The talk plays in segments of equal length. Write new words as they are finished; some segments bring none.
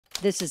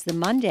This is the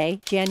Monday,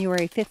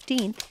 January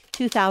 15th,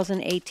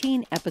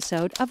 2018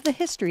 episode of the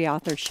History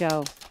Author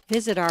Show.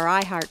 Visit our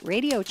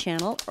iHeartRadio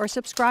channel or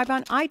subscribe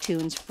on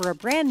iTunes for a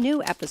brand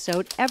new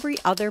episode every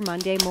other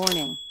Monday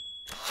morning.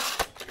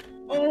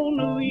 Oh,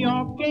 New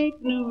York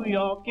ain't New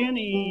York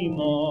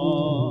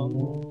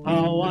anymore.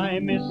 How I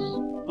miss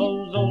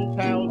those old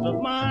pals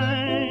of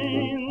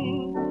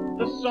mine.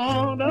 The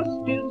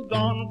sawdust is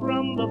gone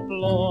from the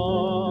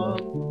floor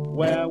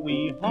where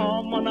we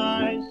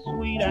harmonize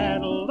sweet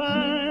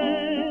Adeline.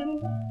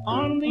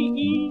 On the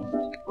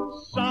east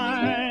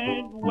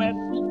side, west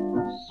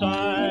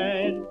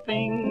side,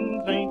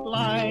 things ain't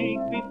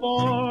like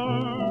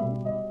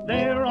before.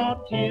 There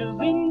are tears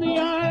in the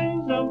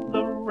eyes of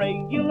the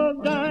regular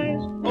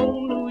guys. Oh,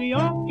 New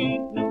York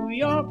ain't New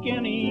York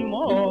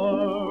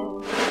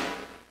anymore.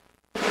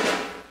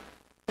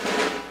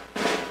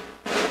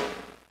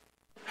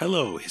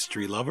 Hello,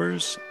 history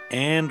lovers,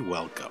 and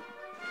welcome.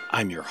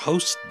 I'm your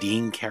host,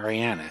 Dean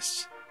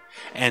Karayanis,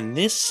 and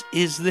this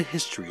is the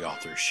History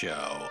Author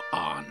Show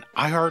on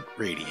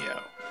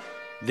iHeartRadio.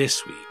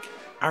 This week,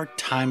 our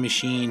time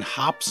machine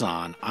hops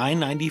on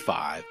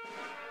I-95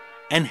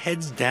 and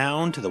heads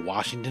down to the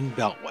Washington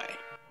Beltway,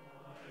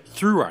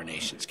 through our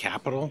nation's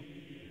capital,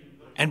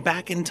 and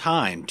back in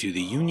time to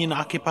the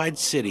Union-occupied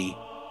city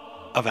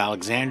of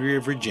Alexandria,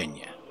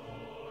 Virginia.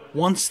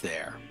 Once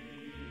there,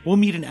 we'll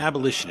meet an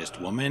abolitionist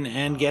woman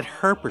and get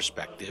her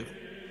perspective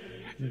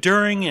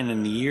during and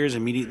in the years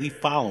immediately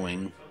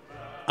following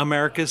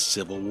America's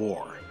Civil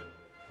War.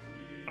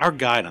 Our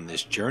guide on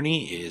this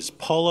journey is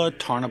Paula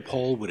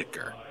Tarnapol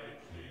Whitaker,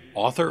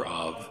 author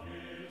of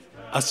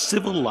A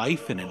Civil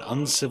Life in an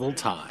Uncivil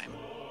Time,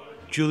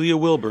 Julia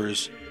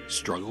Wilbur's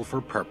Struggle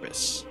for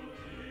Purpose.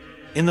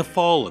 In the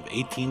fall of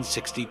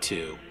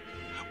 1862,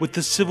 with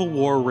the Civil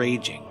War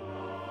raging,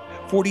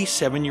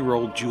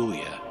 47-year-old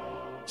Julia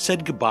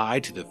said goodbye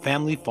to the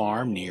family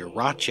farm near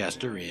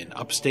Rochester in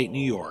upstate New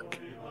York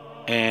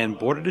and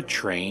boarded a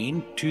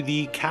train to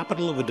the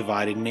capital of a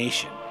divided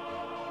nation.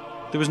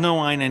 There was no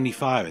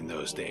I-95 in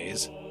those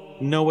days,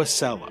 no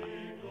Acela,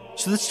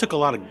 so this took a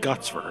lot of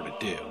guts for her to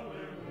do.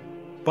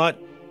 But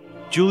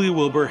Julia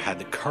Wilbur had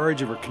the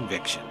courage of her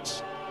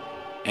convictions.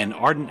 An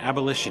ardent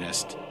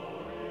abolitionist,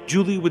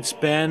 Julia would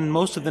spend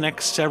most of the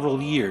next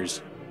several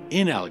years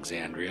in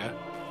Alexandria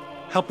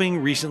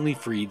helping recently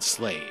freed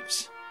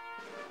slaves.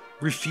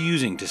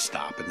 Refusing to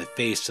stop in the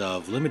face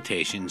of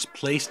limitations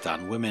placed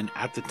on women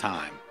at the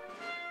time,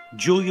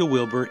 Julia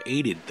Wilbur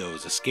aided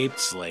those escaped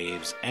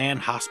slaves and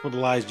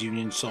hospitalized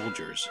Union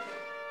soldiers,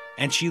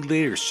 and she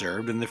later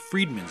served in the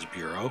Freedmen's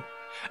Bureau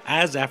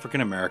as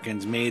African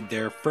Americans made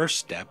their first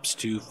steps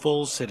to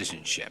full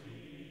citizenship.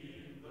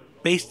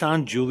 Based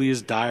on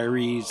Julia's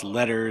diaries,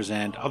 letters,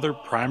 and other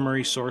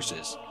primary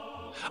sources,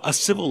 A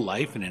Civil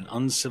Life in an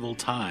Uncivil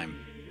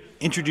Time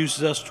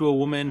introduces us to a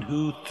woman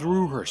who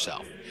threw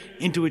herself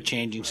into a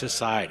changing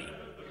society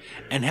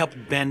and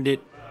helped bend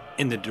it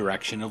in the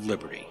direction of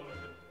liberty.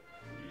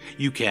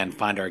 You can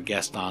find our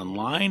guest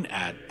online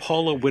at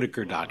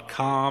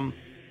paulawhitaker.com,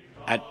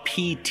 at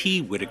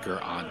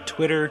ptwhitaker on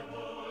Twitter,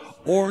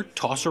 or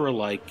toss her a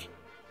like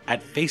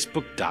at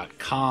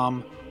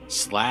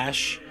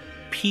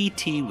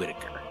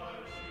facebook.com/ptwhitaker.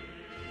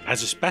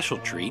 As a special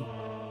treat,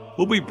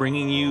 we'll be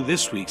bringing you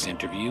this week's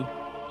interview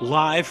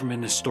live from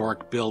an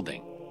historic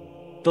building,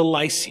 the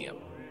Lyceum,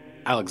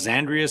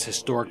 Alexandria's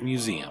historic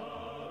museum,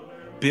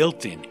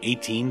 built in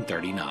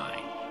 1839.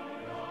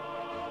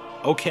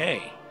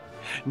 Okay,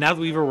 now that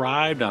we've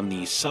arrived on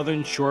the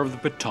southern shore of the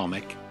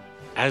Potomac,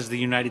 as the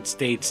United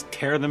States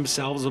tear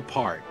themselves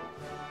apart,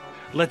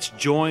 let's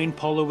join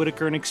Paula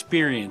Whitaker and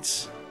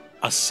experience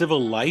A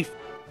Civil Life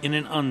in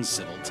an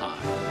Uncivil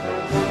Time.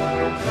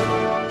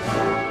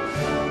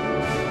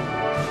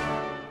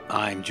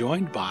 I'm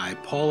joined by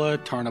Paula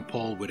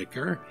Tarnapol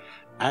Whitaker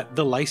at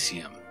the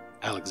Lyceum,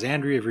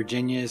 Alexandria,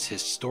 Virginia's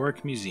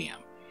historic museum.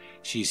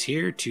 She's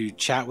here to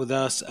chat with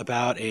us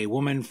about a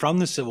woman from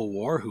the Civil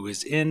War who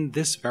is in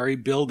this very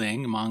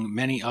building, among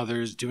many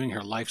others, doing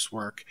her life's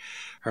work.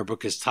 Her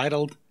book is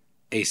titled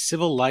A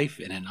Civil Life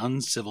in an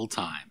Uncivil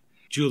Time,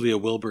 Julia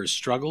Wilbur's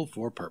Struggle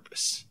for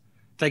Purpose.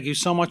 Thank you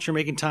so much for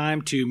making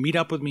time to meet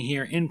up with me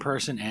here in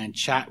person and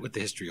chat with the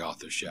History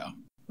Author Show.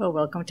 Well,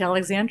 welcome to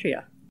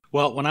Alexandria.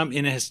 Well, when I'm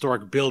in a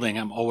historic building,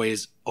 I'm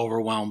always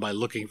overwhelmed by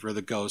looking for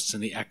the ghosts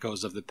and the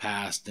echoes of the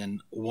past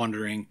and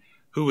wondering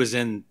who was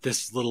in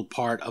this little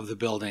part of the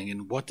building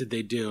and what did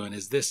they do and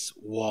is this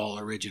wall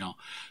original?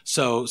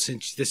 So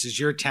since this is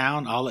your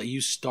town, I'll let you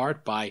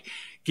start by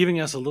giving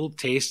us a little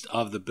taste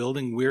of the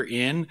building we're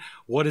in.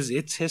 What is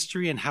its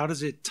history and how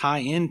does it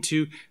tie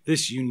into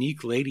this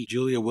unique lady,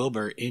 Julia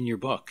Wilbur, in your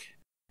book?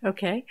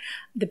 Okay.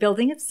 The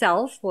building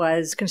itself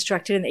was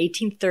constructed in the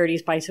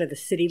 1830s by sort of the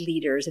city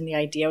leaders, and the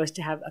idea was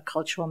to have a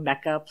cultural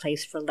mecca, a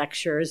place for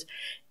lectures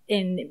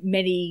in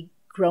many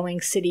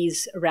growing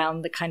cities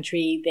around the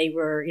country. They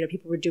were,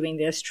 people were doing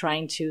this,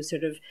 trying to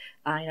sort of,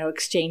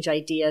 exchange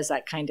ideas,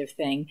 that kind of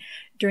thing.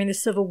 During the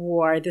Civil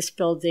War, this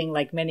building,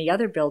 like many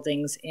other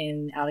buildings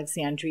in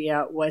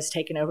Alexandria, was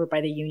taken over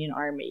by the Union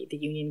Army. The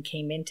Union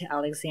came into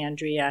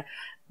Alexandria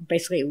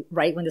basically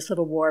right when the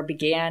Civil War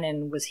began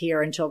and was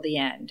here until the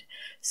end.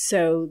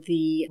 So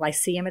the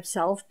Lyceum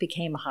itself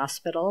became a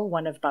hospital,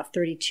 one of about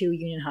 32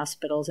 Union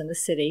hospitals in the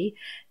city.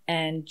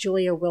 And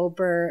Julia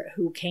Wilbur,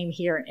 who came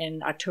here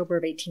in October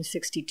of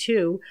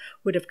 1862,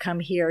 would have come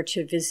here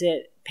to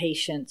visit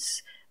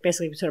patients,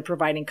 basically sort of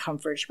providing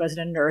comfort. She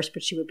wasn't a nurse,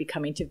 but she would be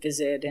coming to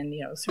visit and,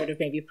 sort of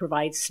maybe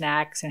provide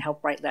snacks and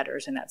help write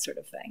letters and that sort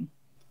of thing.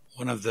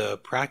 One of the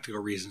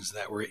practical reasons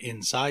that we're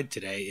inside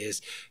today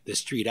is the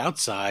street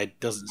outside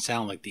doesn't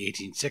sound like the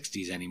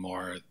 1860s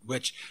anymore,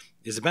 which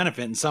is a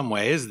benefit in some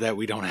ways that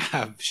we don't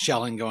have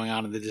shelling going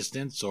on in the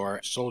distance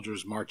or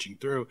soldiers marching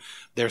through.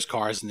 There's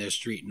cars and there's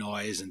street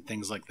noise and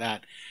things like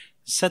that.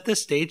 Set the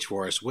stage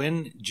for us.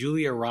 When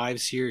Julia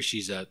arrives here,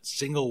 she's a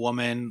single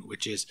woman,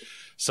 which is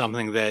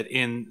something that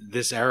in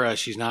this era,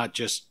 she's not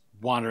just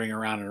wandering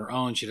around on her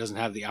own. She doesn't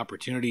have the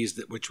opportunities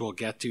which we'll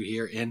get to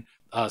here in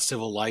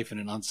Civil Life in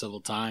an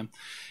Uncivil Time.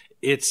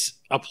 It's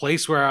a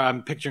place where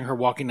I'm picturing her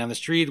walking down the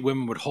street.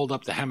 Women would hold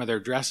up the hem of their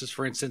dresses,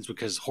 for instance,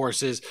 because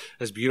horses,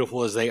 as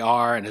beautiful as they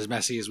are and as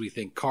messy as we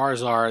think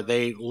cars are,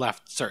 they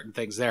left certain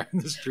things there in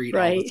the street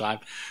all the time.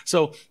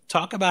 So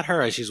talk about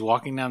her as she's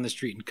walking down the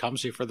street and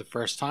comes here for the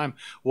first time.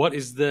 What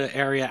is the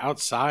area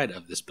outside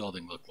of this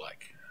building look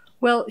like?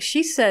 Well,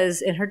 she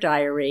says in her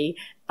diary,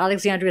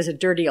 Alexandria is a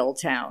dirty old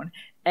town.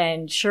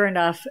 And sure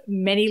enough,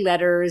 many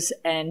letters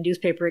and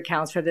newspaper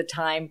accounts for the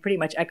time pretty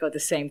much echo the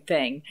same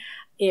thing.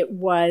 It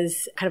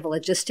was kind of a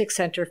logistics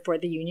center for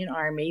the Union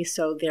Army.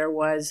 So there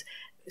was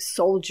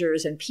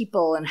soldiers and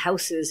people and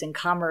houses and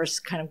commerce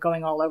kind of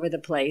going all over the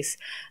place.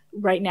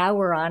 Right now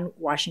we're on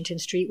Washington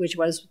Street, which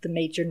was the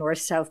major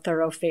north-south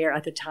thoroughfare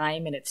at the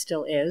time, and it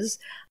still is.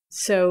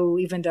 So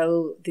even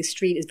though the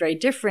street is very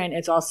different,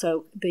 it's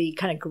also the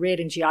kind of grid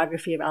and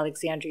geography of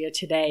Alexandria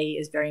today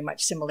is very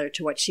much similar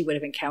to what she would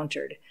have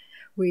encountered.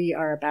 We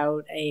are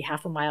about a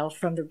half a mile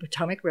from the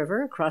Potomac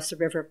River. Across the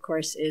river, of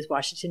course, is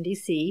Washington,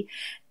 D.C.,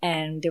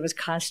 and there was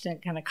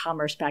constant kind of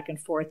commerce back and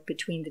forth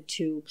between the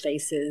two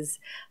places.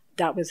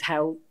 That was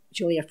how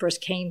Julia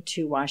first came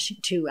to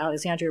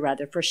Alexandria.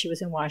 First, she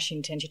was in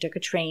Washington. She took a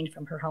train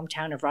from her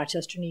hometown of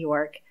Rochester, New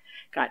York,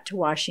 got to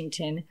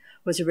Washington,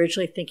 was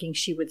originally thinking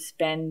she would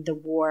spend the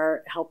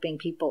war helping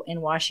people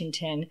in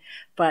Washington.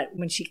 But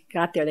when she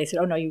got there, they said,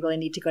 oh, no, you really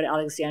need to go to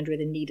Alexandria.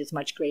 The need is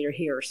much greater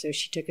here. So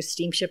she took a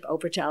steamship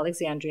over to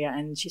Alexandria,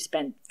 and she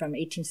spent from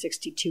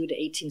 1862 to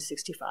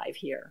 1865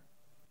 here.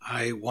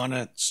 I want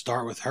to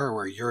start with her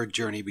where your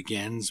journey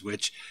begins,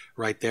 which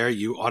right there,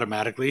 you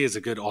automatically, as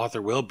a good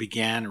author will,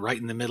 began right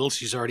in the middle.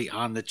 She's already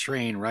on the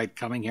train, right,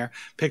 coming here,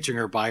 picturing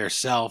her by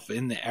herself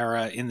in the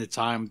era, in the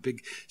time,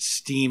 big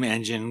steam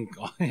engine,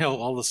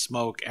 all the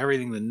smoke,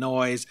 everything, the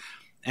noise.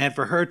 And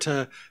for her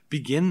to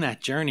begin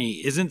that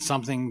journey isn't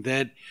something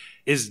that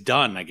is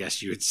done, I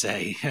guess you would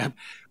say.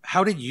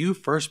 How did you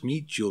first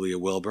meet Julia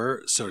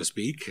Wilbur, so to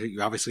speak?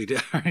 You obviously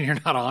you're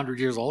not 100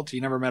 years old, so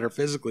you never met her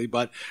physically,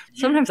 but...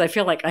 Sometimes I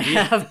feel like I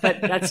have, but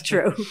that's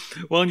true.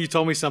 Well, and you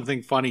told me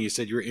something funny. You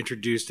said you were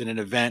introduced in an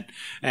event,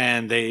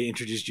 and they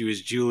introduced you as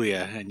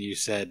Julia, and you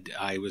said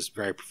I was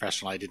very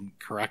professional. I didn't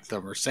correct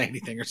them or say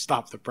anything or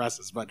stop the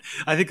presses, but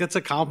I think that's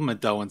a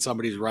compliment, though, when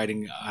somebody's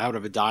writing out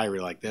of a diary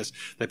like this,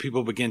 that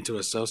people begin to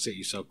associate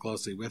you so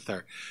closely with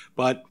her.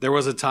 But there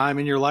was a time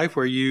in your life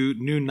where you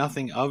knew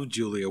nothing of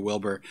Julia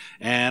Wilbur,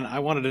 and I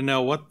wanted to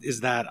know, what is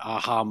that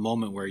aha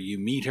moment where you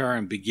meet her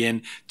and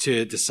begin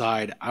to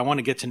decide, I want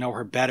to get to know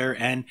her better,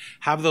 and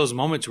have those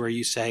moments where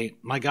you say,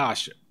 my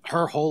gosh,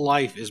 her whole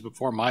life is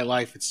before my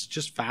life. It's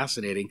just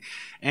fascinating.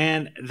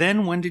 And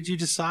then when did you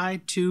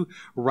decide to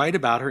write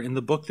about her in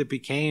the book that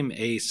became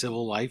A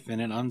Civil Life in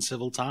an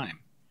Uncivil Time?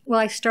 Well,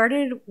 I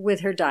started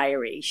with her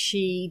diary.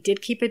 She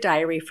did keep a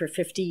diary for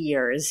 50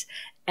 years.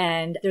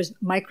 And there's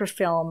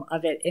microfilm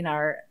of it in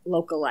our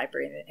local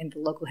library, in the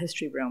local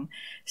history room.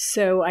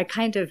 So I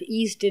kind of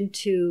eased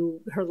into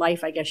her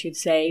life, I guess you'd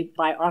say,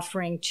 by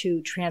offering to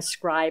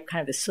transcribe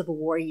kind of the Civil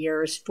War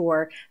years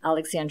for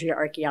Alexandria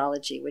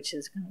Archaeology, which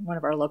is one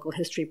of our local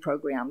history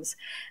programs.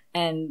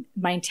 And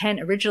my intent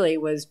originally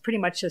was pretty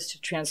much just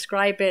to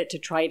transcribe it, to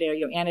try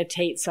to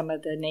annotate some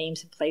of the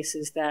names and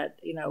places that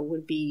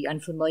would be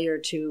unfamiliar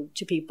to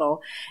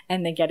people,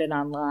 and then get it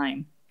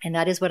online. And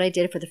that is what I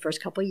did for the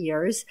first couple of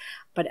years.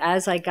 But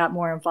as I got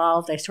more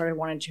involved, I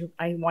wanted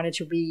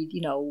to read,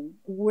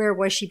 where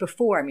was she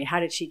before? I mean, how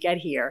did she get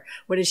here?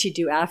 What did she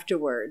do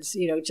afterwards?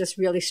 Just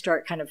really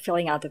start kind of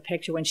filling out the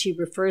picture. When she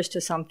refers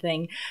to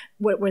something,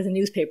 what were the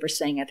newspapers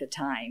saying at the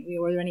time?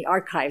 Were there any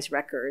archives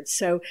records?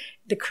 So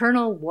the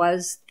kernel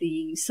was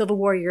the Civil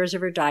War years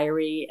of her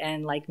diary.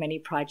 And like many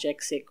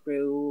projects, it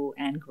grew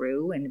and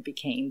it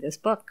became this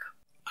book.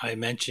 I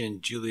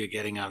mentioned Julia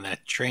getting on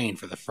that train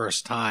for the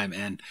first time,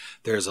 and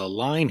there's a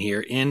line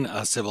here in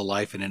A Civil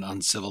Life in an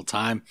Uncivil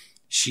Time.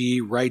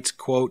 She writes,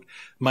 quote,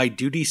 "My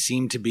duty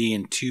seemed to be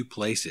in two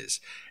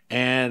places."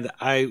 And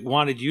I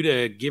wanted you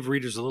to give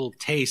readers a little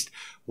taste.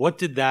 What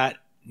did that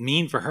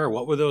mean for her?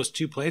 What were those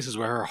two places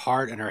where her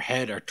heart and her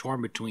head are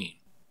torn between?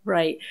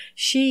 Right.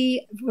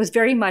 She was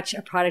very much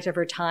a product of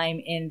her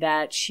time in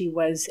that she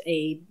was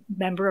a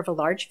member of a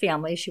large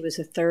family. She was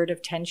a third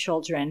of 10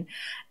 children,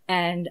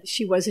 and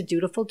she was a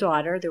dutiful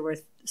daughter. There were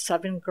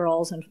 7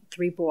 girls and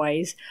 3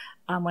 boys.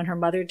 When her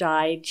mother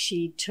died,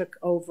 she took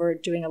over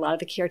doing a lot of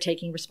the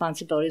caretaking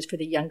responsibilities for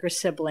the younger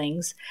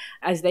siblings.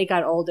 As they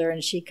got older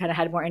and she kind of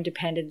had more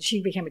independence,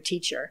 she became a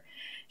teacher.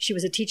 She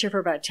was a teacher for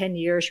about 10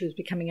 years. She was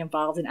becoming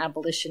involved in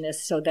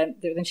abolitionists. So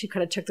then she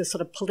kind of took this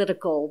sort of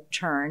political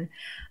turn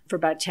for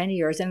about 10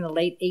 years. And in the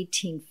late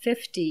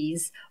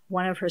 1850s,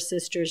 one of her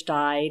sisters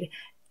died,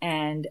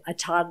 and a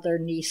toddler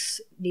niece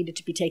needed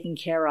to be taken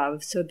care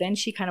of. So then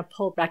she kind of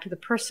pulled back to the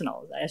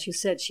personal. As you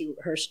said,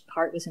 her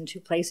heart was in two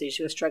places.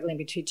 She was struggling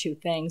between two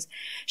things.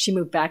 She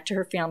moved back to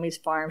her family's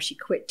farm. She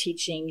quit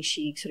teaching.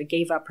 She sort of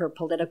gave up her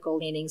political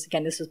leanings.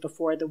 Again, this was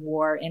before the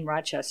war in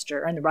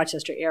Rochester, or in the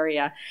Rochester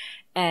area,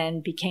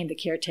 and became the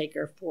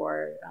caretaker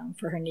for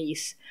her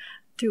niece.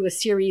 Through a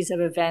series of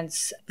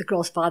events, the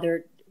girl's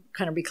father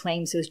kind of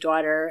reclaims his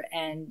daughter,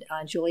 and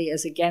Julia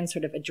is again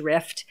sort of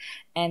adrift,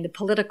 and the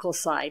political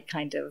side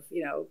kind of,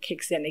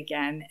 kicks in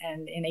again.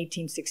 And in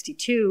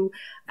 1862,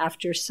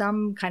 after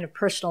some kind of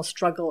personal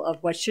struggle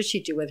of what should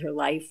she do with her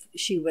life,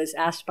 she was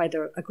asked by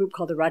a group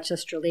called the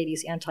Rochester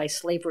Ladies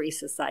Anti-Slavery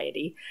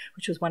Society,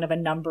 which was one of a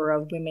number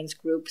of women's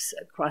groups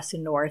across the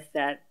North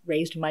that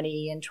raised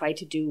money and tried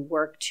to do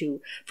work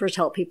to first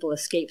help people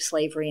escape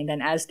slavery, and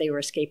then as they were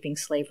escaping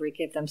slavery,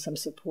 give them some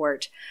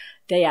support.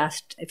 They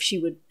asked if she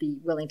would be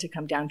willing to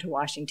come down to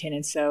Washington.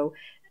 And so,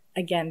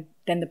 again,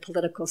 then the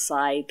political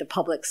side, the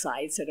public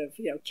side sort of,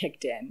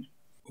 kicked in.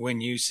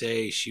 When you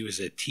say she was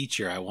a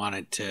teacher, I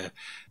wanted to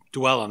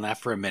dwell on that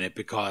for a minute,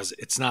 because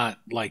it's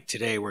not like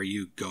today where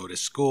you go to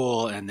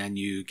school and then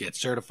you get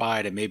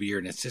certified and maybe you're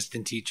an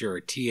assistant teacher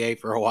or TA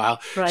for a while.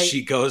 Right.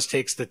 She goes,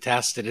 takes the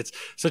test, and it's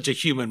such a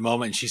human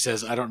moment. She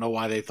says, "I don't know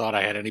why they thought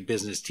I had any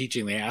business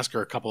teaching." They ask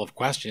her a couple of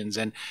questions,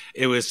 and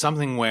it was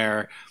something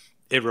where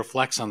it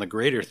reflects on the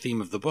greater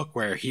theme of the book,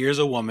 where here's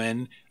a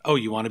woman, oh,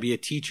 you want to be a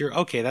teacher?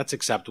 Okay, that's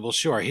acceptable.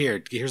 Sure,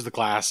 here's the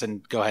class,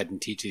 and go ahead and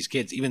teach these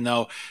kids, even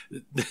though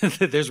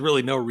there's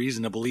really no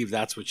reason to believe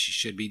that's what she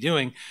should be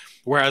doing.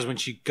 Whereas when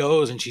she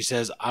goes and she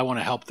says, I want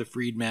to help the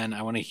freedmen,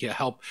 I want to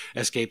help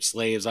escaped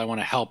slaves, I want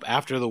to help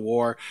after the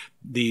war,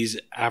 these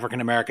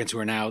African Americans who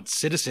are now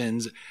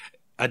citizens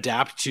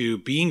adapt to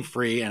being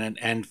free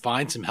and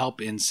find some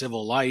help in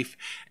civil life,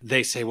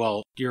 they say,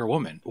 well, you're a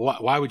woman.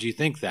 Why would you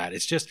think that?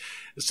 It's just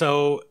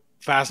so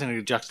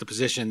fascinating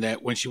juxtaposition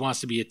that when she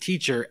wants to be a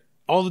teacher,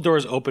 all the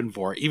doors open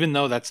for her, even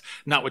though that's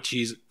not what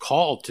she's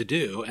called to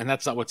do, and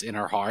that's not what's in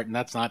her heart, and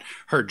that's not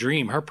her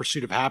dream. Her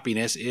pursuit of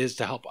happiness is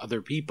to help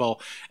other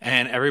people,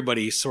 and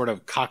everybody sort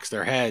of cocks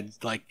their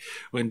heads, like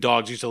when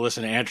dogs used to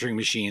listen to answering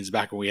machines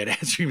back when we had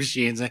answering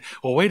machines. And,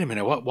 well, wait a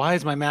minute, why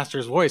is my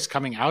master's voice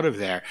coming out of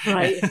there?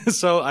 Right.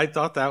 So I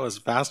thought that was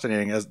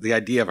fascinating, as the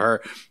idea of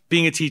her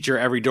being a teacher,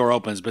 every door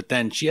opens, but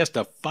then she has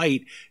to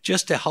fight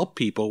just to help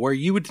people, where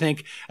you would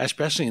think,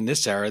 especially in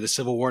this era, the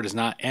Civil War does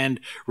not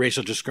end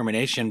racial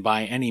discrimination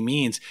by any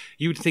means.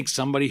 You would think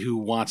somebody who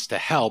wants to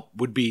help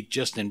would be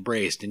just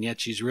embraced, and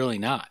yet she's really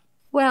not.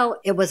 Well,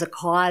 it was a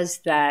cause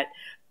that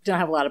don't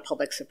have a lot of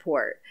public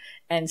support.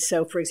 And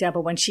so, for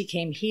example, when she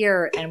came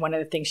here, and one of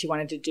the things she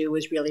wanted to do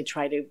was really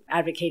try to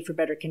advocate for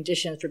better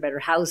conditions, for better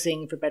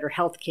housing, for better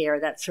health care,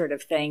 that sort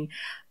of thing.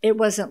 It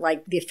wasn't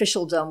like the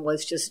officialdom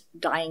was just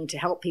dying to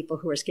help people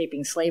who were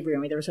escaping slavery. I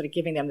mean, they were sort of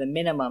giving them the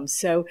minimum.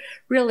 So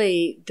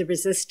really, the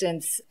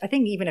resistance, I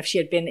think even if she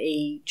had been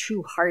a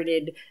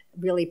true-hearted,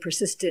 really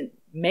persistent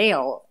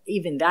male,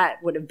 even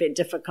that would have been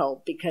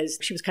difficult, because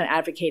she was kind of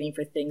advocating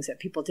for things that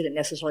people didn't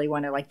necessarily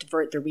want to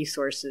divert their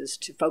resources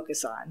to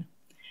focus on.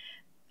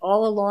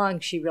 All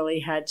along, she really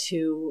had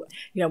to,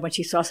 when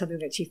she saw something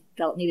that she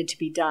felt needed to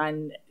be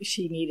done,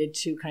 she needed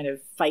to kind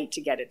of fight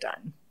to get it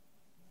done.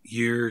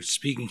 You're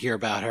speaking here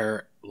about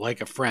her like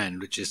a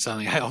friend, which is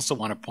something I also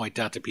want to point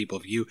out to people.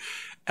 If you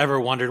ever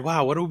wondered,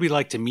 wow, what it would be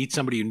like to meet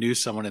somebody who knew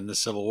someone in the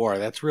Civil War,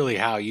 that's really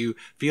how you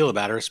feel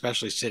about her,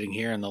 especially sitting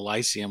here in the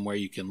Lyceum, where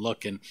you can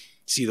look and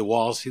see the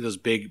walls, see those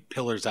big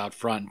pillars out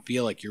front, and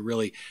feel like you're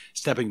really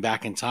stepping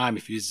back in time.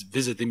 If you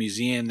visit the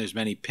museum, there's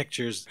many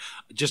pictures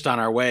just on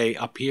our way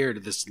up here to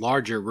this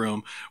larger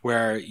room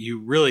where you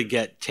really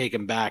get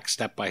taken back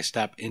step by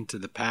step into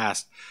the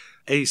past.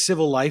 A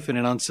Civil Life in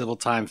an Uncivil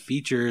Time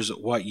features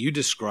what you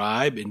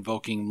describe,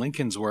 invoking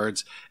Lincoln's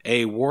words,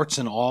 a warts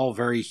and all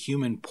very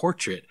human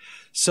portrait.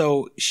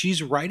 So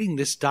she's writing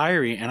this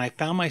diary, and I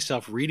found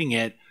myself reading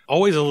it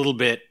always a little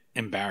bit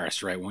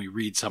embarrassed, right? When we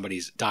read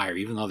somebody's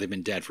diary, even though they've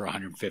been dead for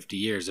 150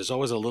 years, there's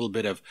always a little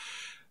bit of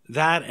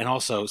That and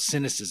also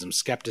cynicism,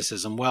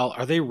 skepticism. Well,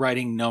 are they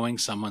writing knowing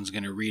someone's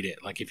going to read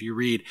it? Like if you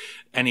read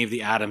any of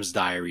the Adams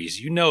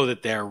diaries, you know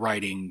that they're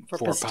writing for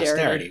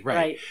posterity.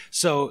 Right.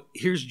 So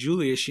here's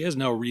Julia. She has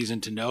no reason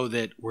to know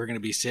that we're going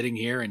to be sitting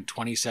here in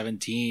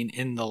 2017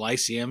 in the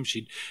Lyceum.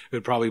 It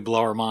would probably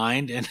blow her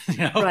mind and,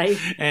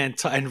 and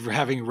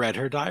having read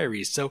her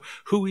diaries. So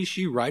who is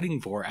she writing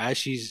for as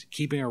she's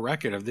keeping a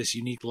record of this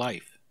unique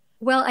life?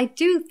 Well, I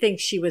do think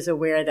she was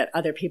aware that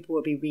other people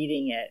would be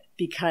reading it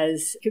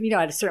because,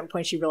 at a certain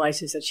point she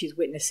realizes that she's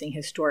witnessing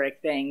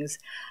historic things.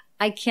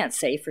 I can't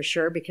say for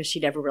sure because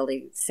she never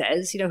really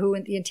says, who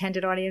the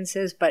intended audience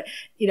is, but,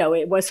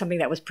 it was something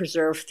that was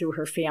preserved through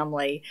her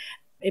family.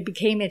 It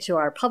became into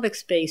our public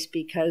space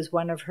because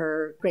one of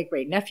her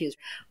great-great-nephews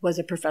was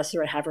a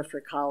professor at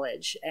Haverford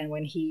College. And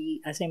when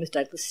his name was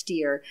Douglas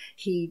Steer,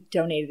 he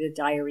donated the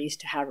diaries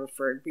to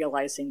Haverford,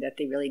 realizing that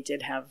they really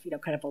did have,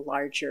 kind of a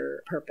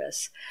larger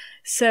purpose.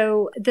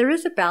 So there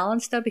is a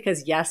balance, though,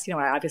 because yes, I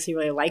obviously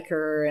really like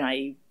her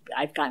and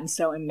I've gotten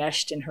so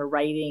enmeshed in her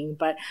writing,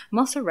 but I'm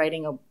also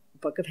writing a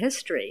book of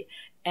history.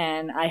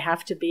 And I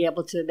have to be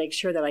able to make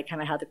sure that I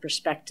kind of have the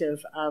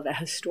perspective of a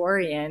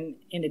historian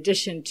in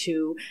addition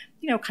to,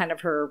 kind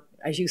of her,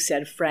 as you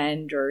said,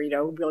 friend or,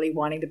 really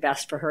wanting the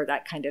best for her,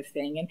 that kind of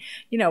thing.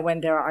 And,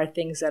 when there are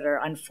things that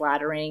are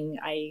unflattering,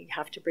 I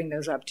have to bring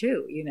those up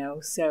too,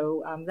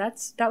 So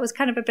that was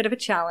kind of a bit of a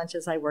challenge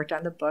as I worked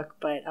on the book,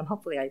 but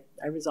hopefully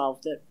I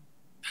resolved it.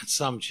 That's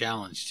some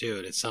challenge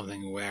too. It's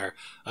something where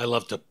I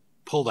love to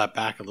pull that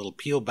back a little,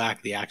 peel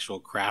back the actual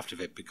craft of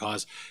it,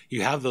 because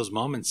you have those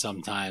moments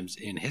sometimes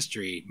in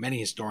history, many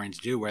historians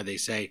do, where they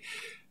say,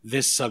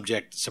 this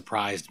subject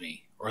surprised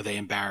me, or they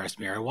embarrassed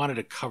me, or I wanted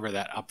to cover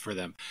that up for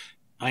them.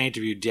 I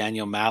interviewed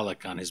Daniel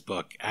Malik on his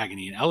book,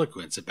 Agony and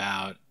Eloquence,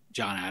 about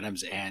John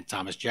Adams and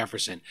Thomas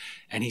Jefferson.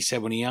 And he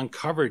said when he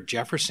uncovered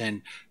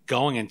Jefferson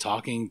going and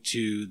talking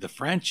to the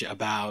French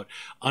about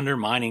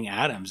undermining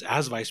Adams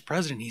as vice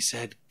president, he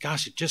said,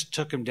 gosh, it just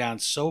took him down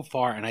so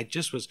far. And I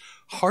just was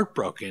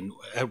heartbroken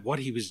at what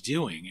he was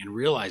doing and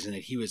realizing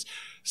that he was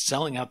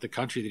selling out the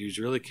country, that he was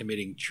really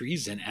committing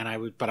treason.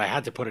 But I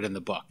had to put it in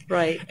the book.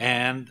 Right.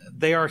 And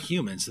they are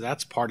human. So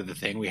that's part of the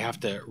thing. We have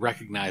to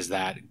recognize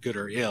that, good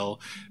or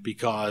ill,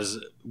 because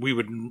we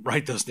wouldn't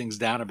write those things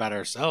down about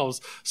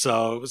ourselves.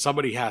 So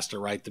somebody has to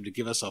write them to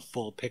give us a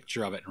full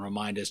picture of it and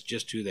remind us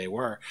just who they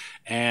were.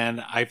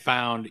 And I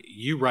found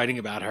you writing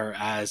about her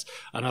as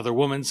another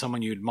woman,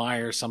 someone you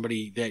admire,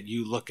 somebody that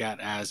you look at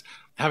as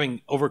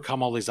having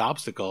overcome all these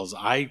obstacles.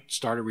 I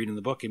started reading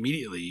the book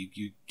immediately.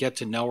 You get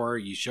to know her,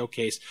 you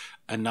showcase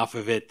enough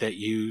of it that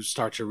you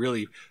start to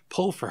really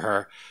pull for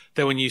her,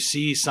 that when you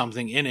see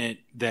something in it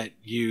that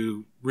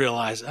you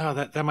realize, oh,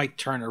 that might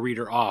turn a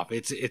reader off.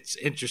 It's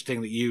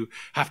interesting that you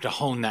have to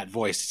hone that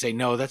voice to say,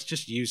 no, that's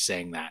just you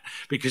saying that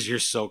because you're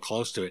so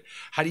close to it.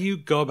 How do you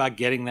go about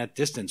getting that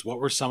distance? What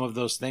were some of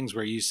those things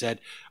where you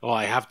said, oh,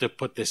 I have to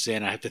put this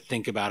in, I have to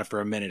think about it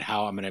for a minute,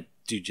 how I'm going to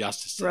do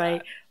justice to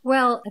that?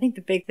 Well, I think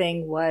the big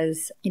thing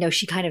was,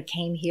 she kind of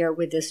came here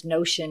with this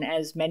notion,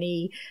 as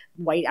many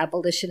white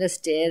abolitionists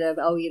did, of,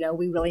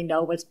 we really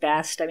know what's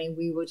best. I mean,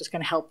 we were just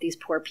going to help these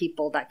poor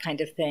people, that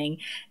kind of thing.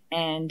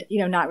 And,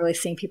 not really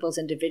seeing people as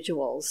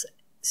individuals.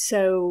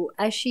 So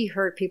as she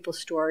heard people's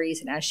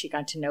stories and as she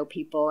got to know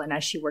people and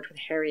as she worked with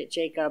Harriet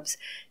Jacobs,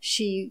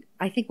 she,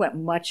 I think, went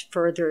much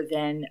further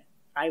than,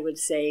 I would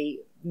say,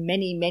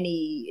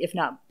 many, if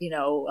not,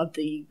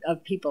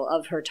 of people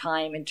of her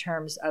time, in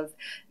terms of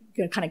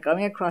kind of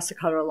going across the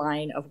color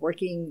line, of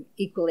working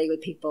equally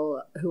with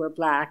people who are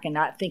Black and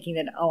not thinking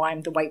that, oh,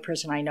 I'm the white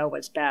person, I know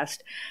what's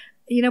best.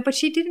 But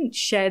she didn't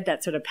shed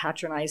that sort of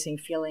patronizing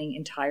feeling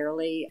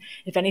entirely.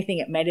 If anything,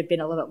 it might have been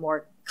a little bit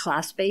more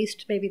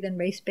class-based maybe than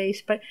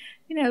race-based, but,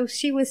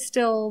 she was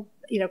still,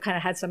 kind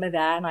of had some of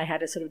that, and I had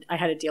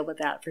to deal with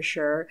that for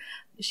sure.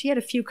 She had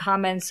a few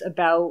comments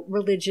about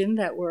religion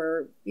that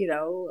were,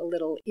 a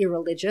little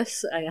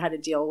irreligious I had to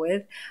deal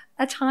with.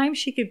 At times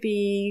she could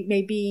be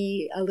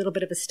maybe a little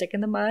bit of a stick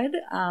in the mud.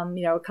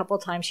 A couple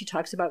of times she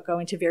talks about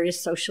going to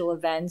various social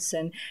events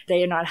and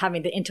they are not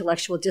having the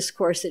intellectual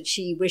discourse that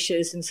she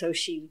wishes. And so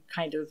she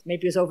kind of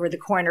maybe was over the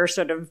corner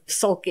sort of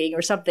sulking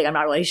or something. I'm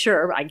not really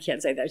sure. I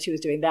can't say that she was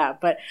doing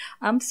that. But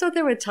so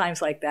there were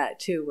times like that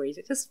too, where you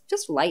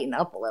just lighten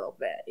up a little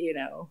bit,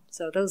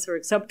 So those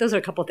are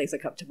a couple of things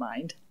that come to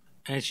mind.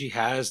 And she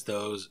has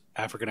those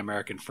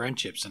African-American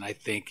friendships. And I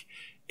think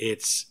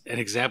it's an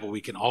example we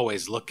can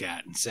always look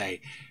at and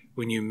say,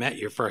 when you met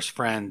your first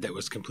friend that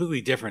was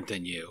completely different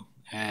than you,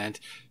 and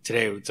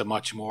today it's a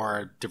much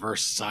more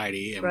diverse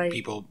society and right.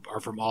 People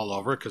are from all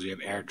over because we have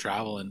air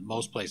travel in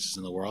most places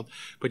in the world,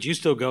 but you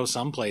still go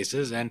some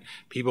places and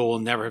people will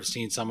never have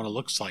seen someone who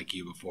looks like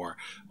you before.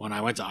 When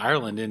I went to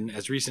Ireland, and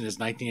as recent as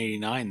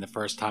 1989, the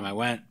first time I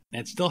went,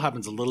 and it still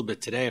happens a little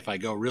bit today, if I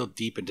go real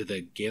deep into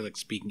the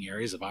Gaelic-speaking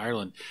areas of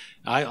Ireland,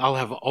 I'll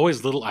have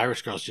always little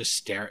Irish girls just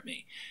stare at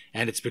me.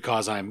 And it's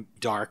because I'm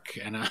dark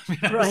and I'm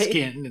right.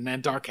 skin and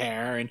then dark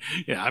hair. And,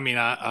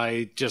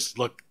 I just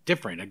look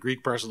different. A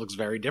Greek person looks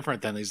very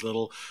different than these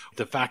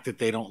the fact that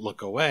they don't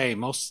look away.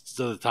 Most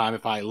of the time,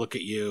 if I look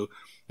at you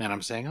And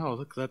I'm saying, oh,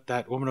 look at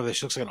that woman over there.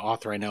 She looks like an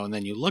author I know. And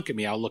then you look at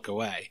me, I'll look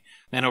away.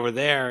 And over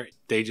there,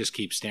 they just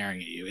keep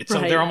staring at you.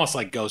 They're almost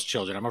like ghost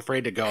children. I'm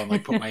afraid to go and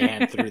like put my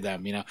hand through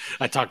them.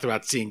 I talked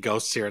about seeing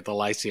ghosts here at the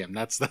Lyceum.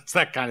 That's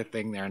that kind of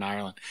thing there in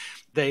Ireland.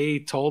 They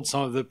told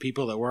some of the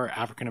people that were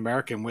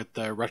African-American with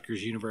the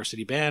Rutgers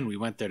University band. We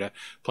went there to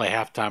play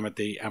halftime at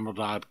the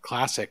Emerald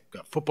Classic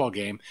football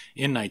game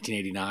in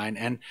 1989.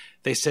 And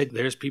they said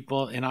there's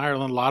people in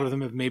Ireland, a lot of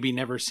them have maybe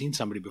never seen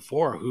somebody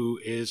before who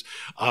is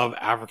of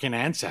African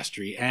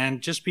ancestry.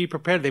 And just be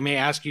prepared. They may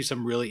ask you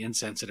some really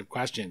insensitive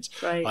questions.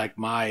 Right. Like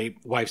my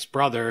wife's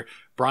brother,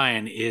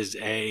 Brian, is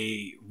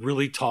a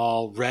really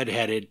tall,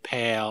 redheaded,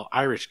 pale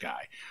Irish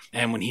guy.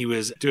 And when he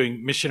was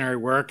doing missionary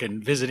work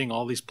and visiting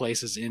all these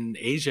places in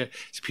Asia,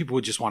 people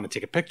would just want to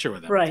take a picture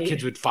with him. Right. The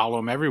kids would follow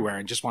him everywhere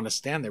and just want to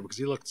stand there because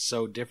he looked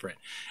so different.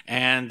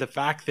 And the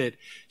fact that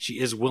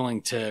she is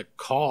willing to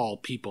call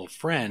people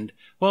friend,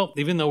 well,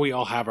 even though we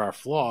all have our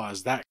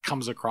flaws, that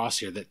comes across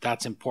here,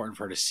 that's important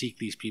for her to seek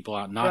these people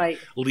out, not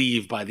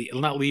leave at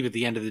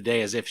the end of the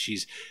day as if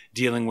she's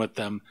dealing with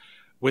them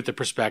with the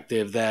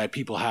perspective that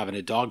people have in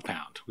a dog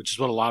pound, which is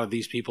what a lot of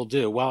these people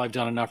do. Well, I've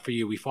done enough for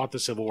you. We fought the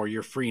Civil War.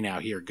 You're free now.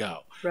 Here, go.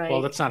 Right.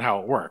 Well, that's not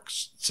how it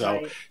works.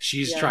 So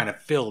she's trying to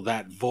fill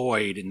that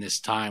void in this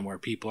time where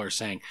people are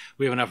saying,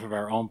 we have enough of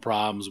our own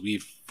problems.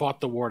 We've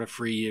fought the war to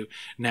free you.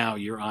 Now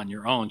you're on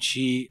your own.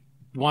 She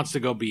wants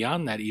to go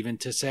beyond that, even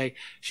to say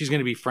she's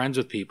going to be friends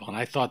with people. And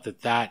I thought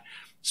that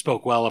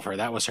spoke well of her.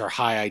 That was her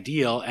high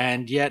ideal.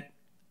 And yet,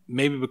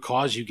 maybe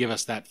because you give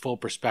us that full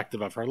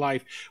perspective of her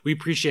life, we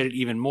appreciate it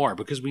even more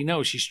because we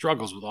know she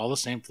struggles with all the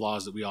same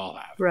flaws that we all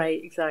have.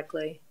 Right,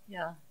 exactly.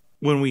 Yeah.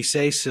 When we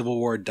say Civil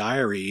War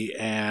diary,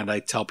 and I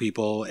tell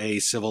people A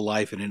Civil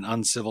Life in an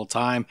Uncivil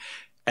Time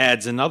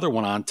adds another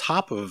one on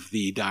top of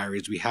the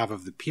diaries we have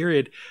of the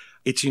period,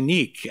 it's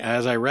unique.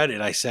 As I read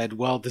it, I said,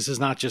 well, this is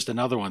not just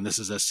another one. This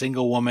is a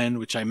single woman,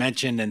 which I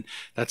mentioned, and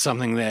that's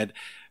something that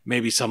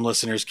maybe some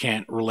listeners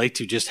can't relate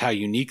to, just how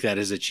unique that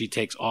is, that she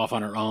takes off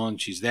on her own.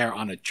 She's there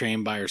on a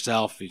train by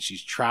herself, and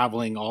she's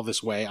traveling all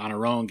this way on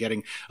her own,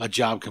 getting a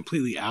job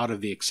completely out of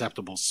the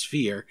acceptable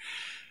sphere.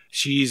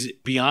 She's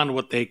beyond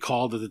what they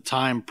called at the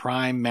time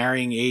prime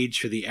marrying age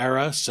for the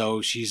era, so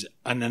she's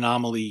an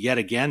anomaly yet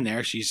again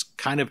there. She's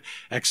kind of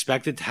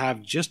expected to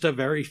have just a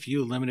very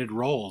few limited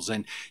roles.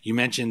 And you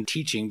mentioned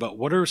teaching, but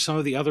what are some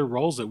of the other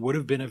roles that would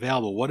have been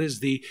available? What is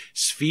the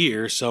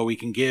sphere so we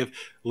can give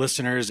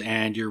listeners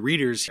and your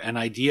readers an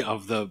idea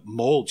of the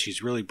mold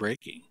she's really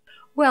breaking?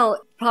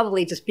 Well,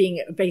 probably just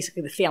being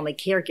basically the family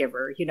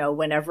caregiver,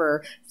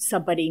 whenever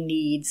somebody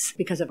needs,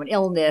 because of an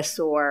illness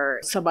or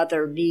some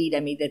other need,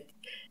 that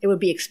it would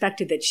be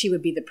expected that she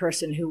would be the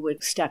person who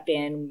would step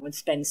in, would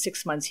spend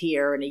 6 months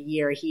here and a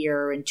year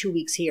here and 2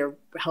 weeks here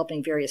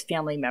helping various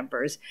family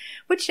members,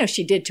 which,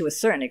 she did to a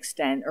certain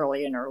extent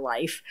early in her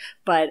life,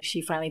 but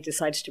she finally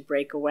decides to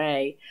break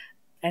away.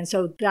 And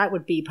so that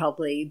would be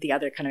probably the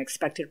other kind of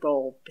expected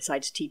role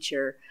besides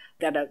teacher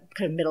that a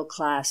kind of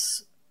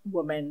middle-class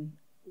woman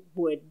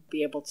would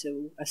be able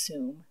to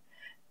assume.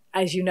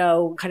 As you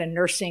know, kind of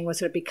nursing was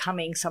sort of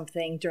becoming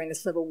something during the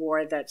Civil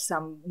War that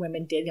some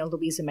women did.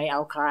 Louisa May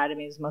Alcott,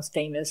 is most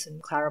famous,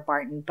 and Clara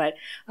Barton. But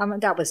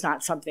that was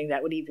not something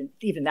that would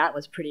even that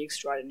was pretty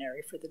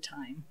extraordinary for the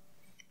time.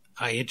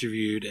 I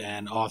interviewed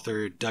an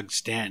author, Doug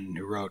Stanton,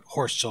 who wrote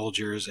Horse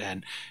Soldiers,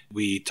 and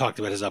we talked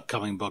about his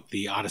upcoming book,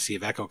 The Odyssey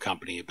of Echo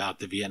Company, about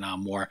the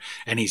Vietnam War.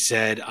 And he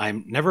said,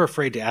 I'm never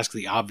afraid to ask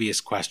the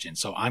obvious question.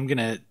 So I'm going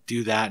to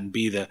do that and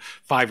be the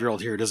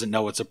 5-year-old here who doesn't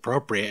know what's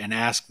appropriate and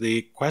ask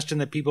the question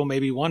that people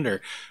maybe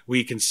wonder.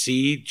 We can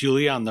see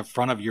Julia on the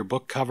front of your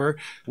book cover.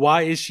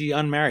 Why is she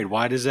unmarried?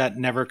 Why does that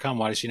never come?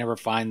 Why does she never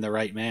find the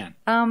right man?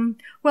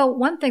 Well,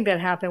 one thing that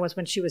happened was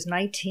when she was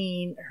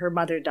 19, her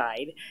mother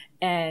died.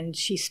 And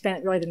she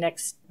spent really the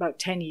next about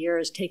 10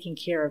 years taking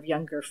care of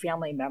younger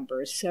family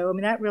members. So,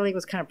 that really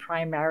was kind of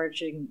prime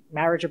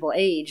marriageable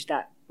age.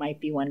 That might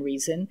be one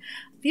reason.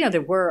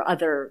 There were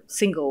other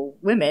single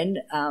women,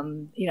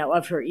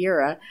 of her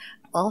era.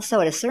 Also,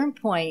 at a certain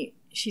point,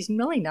 she's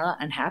really not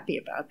unhappy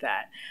about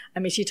that.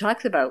 She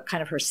talks about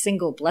kind of her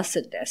single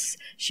blessedness.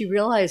 She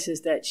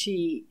realizes that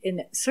she,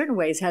 in certain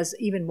ways, has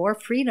even more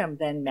freedom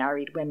than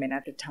married women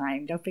at the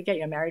time. Don't forget,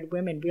 married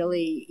women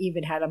really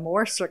even had a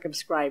more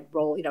circumscribed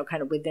role,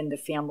 kind of within the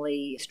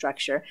family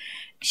structure.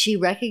 She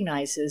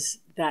recognizes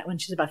that when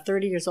she's about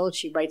 30 years old,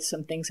 she writes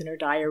some things in her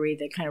diary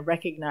that kind of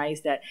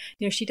recognize that,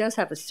 she does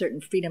have a certain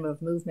freedom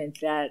of movement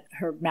that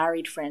her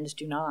married friends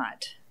do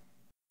not.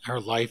 Her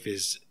life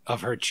is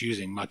of her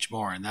choosing much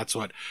more. And that's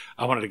what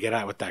I wanted to get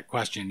at with that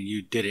question.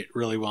 You did it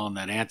really well in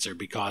that answer,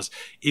 because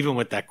even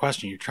with that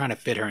question, you're trying to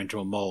fit her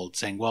into a mold,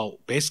 saying, well,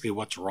 basically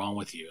what's wrong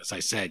with you? As I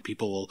said,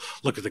 people will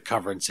look at the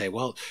cover and say,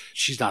 well,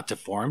 she's not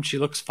deformed. She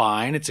looks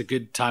fine. It's a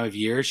good time of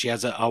year. She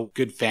has a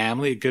good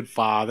family, a good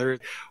father.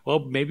 Well,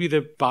 maybe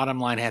the bottom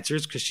line answer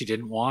is because she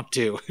didn't want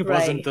to. It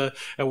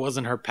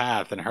wasn't her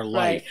path and her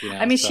life.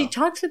 She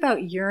talks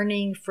about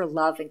yearning for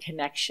love and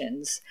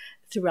connections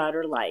throughout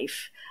her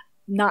life.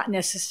 Not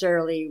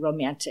necessarily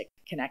romantic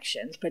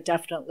connections, but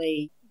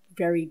definitely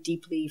very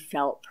deeply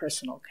felt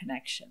personal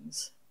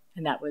connections.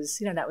 And that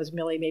was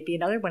really maybe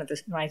another one of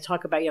the, when I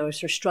talk about,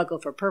 her struggle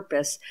for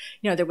purpose,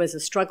 there was a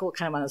struggle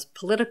kind of on this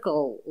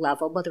political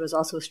level, but there was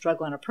also a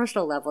struggle on a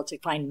personal level to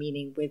find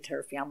meaning with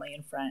her family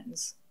and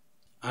friends.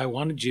 I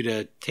wanted you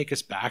to take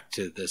us back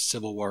to the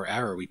Civil War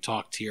era. We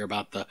talked here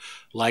about the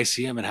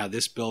Lyceum and how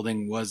this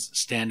building was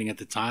standing at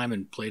the time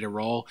and played a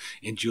role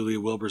in Julia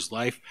Wilbur's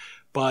life.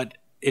 But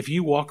if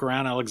you walk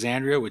around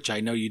Alexandria, which I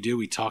know you do,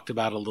 we talked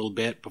about a little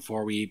bit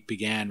before we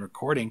began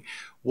recording,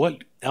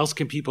 what else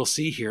can people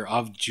see here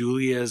of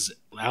Julia's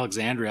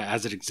Alexandria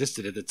as it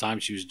existed at the time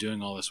she was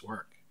doing all this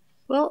work?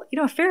 Well,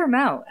 a fair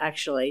amount,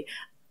 actually.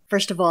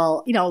 First of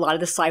all, a lot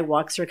of the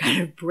sidewalks are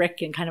kind of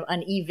brick and kind of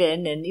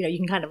uneven, and, you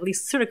can kind of at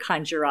least sort of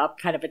conjure up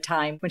kind of a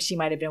time when she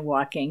might have been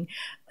walking.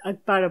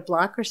 About a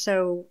block or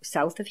so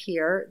south of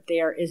here,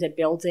 there is a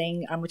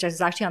building, which is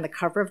actually on the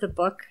cover of the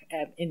book,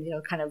 and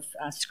kind of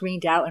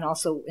screened out, and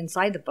also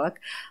inside the book.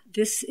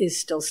 This is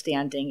still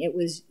standing.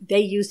 They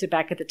used it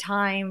back at the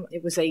time.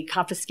 It was a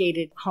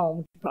confiscated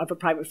home of a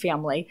private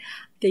family.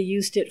 They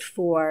used it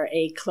for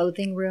a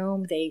clothing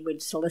room. They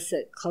would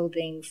solicit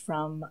clothing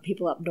from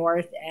people up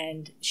north,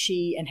 and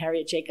she and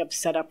Harriet Jacobs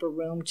set up a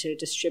room to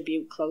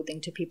distribute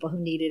clothing to people who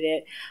needed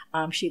it.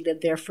 She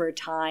lived there for a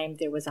time.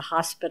 There was a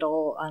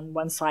hospital on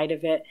one side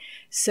of it.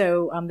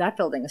 So that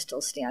building is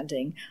still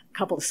standing. A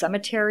couple of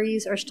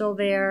cemeteries are still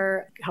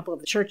there. A couple of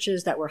the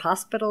churches that were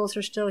hospitals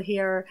are still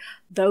here.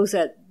 Those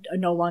that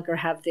no longer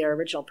have their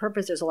original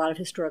purpose, there's a lot of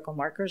historical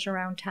markers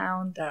around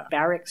town. The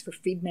barracks for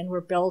freedmen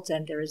were built,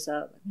 and there is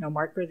a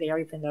marker there,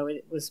 even though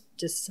it was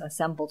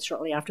disassembled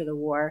shortly after the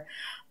war.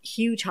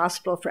 Huge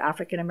hospital for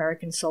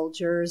African-American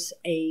soldiers.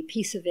 A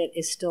piece of it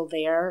is still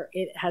there.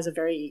 It has a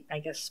very,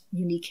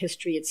 unique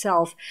history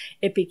itself.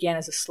 It began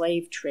as a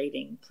slave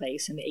trading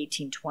place in the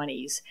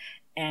 1820s.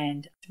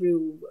 And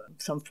through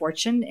some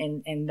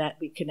fortune, and that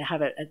we can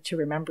have it to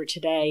remember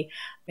today,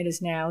 it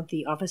is now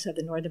the office of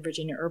the Northern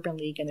Virginia Urban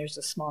League, and there's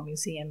a small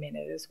museum in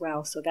it as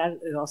well. So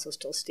that is also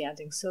still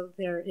standing. So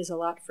there is a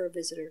lot for a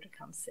visitor to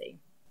come see.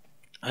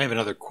 I have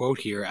another quote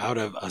here out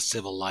of A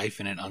Civil Life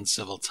in an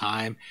Uncivil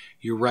Time.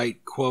 You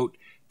write, quote,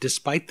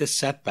 "Despite the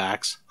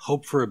setbacks,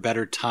 hope for a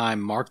better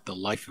time marked the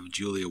life of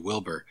Julia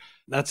Wilbur."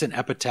 That's an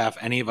epitaph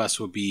any of us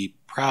would be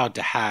proud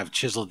to have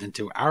chiseled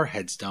into our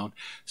headstone.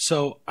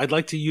 So I'd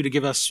like you to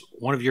give us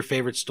one of your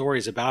favorite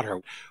stories about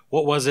her.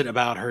 What was it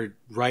about her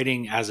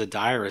writing as a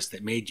diarist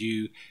that made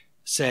you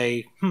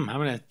say, I'm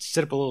going to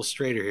sit up a little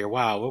straighter here.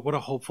 Wow, what a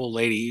hopeful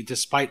lady.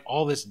 Despite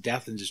all this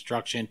death and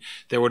destruction,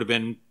 there would have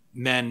been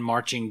men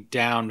marching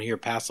down here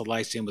past the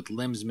Lyceum with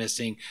limbs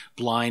missing,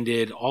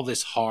 blinded, all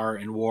this horror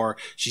and war.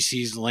 She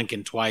sees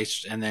Lincoln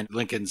twice, and then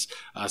Lincoln's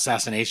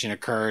assassination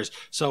occurs.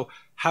 So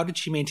how did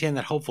she maintain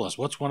that hopefulness?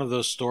 What's one of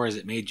those stories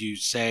that made you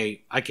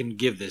say, I can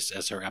give this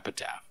as her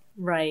epitaph?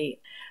 Right.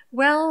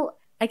 Well,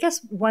 I guess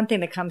one thing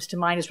that comes to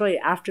mind is really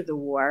after the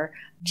war,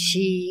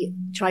 she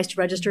tries to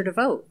register to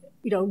vote.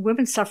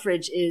 Women's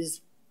suffrage is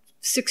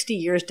 60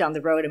 years down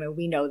the road. I mean,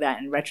 we know that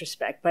in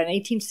retrospect. But in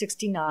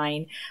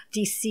 1869,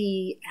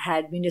 D.C.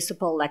 had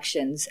municipal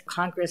elections.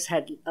 Congress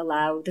had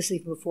allowed, this is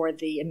even before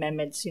the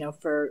amendments,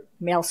 for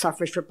male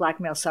suffrage, for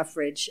black male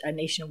suffrage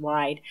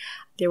nationwide.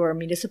 There were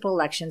municipal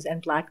elections,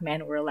 and black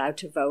men were allowed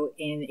to vote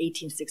in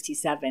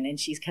 1867. And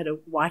she kind of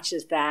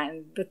watches that,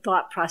 and the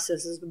thought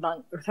processes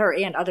among her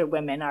and other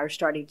women are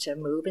starting to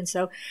move. And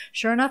so,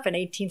 sure enough, in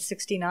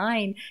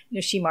 1869,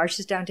 she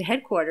marches down to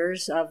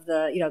headquarters of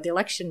the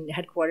election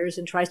headquarters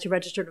and tries to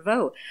register to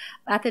vote.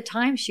 At the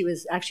time, she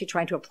was actually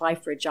trying to apply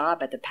for a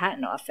job at the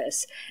patent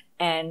office.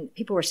 And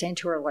people were saying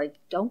to her, like,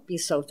 don't be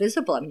so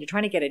visible. I mean, you're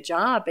trying to get a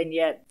job. And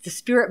yet the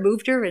spirit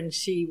moved her, and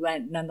she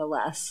went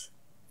nonetheless.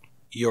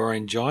 You're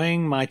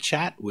enjoying my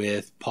chat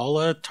with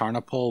Paula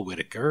Tarnapol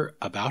Whitaker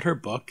about her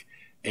book,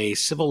 A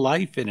Civil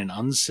Life in an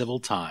Uncivil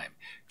Time,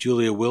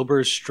 Julia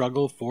Wilbur's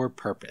Struggle for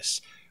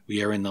Purpose.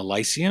 We are in the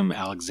Lyceum,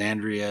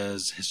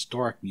 Alexandria's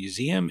historic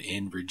museum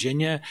in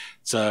Virginia.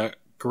 It's a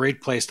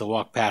great place to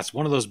walk past.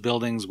 One of those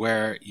buildings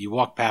where you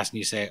walk past and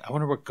you say, I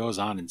wonder what goes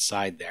on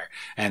inside there.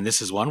 And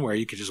this is one where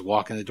you could just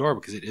walk in the door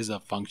because it is a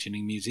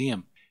functioning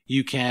museum.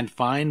 You can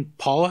find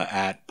Paula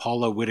at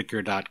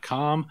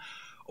paulawhitaker.com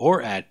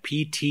or at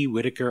PT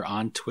Whitaker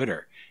on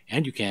Twitter.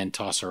 And you can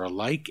toss her a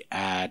like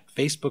at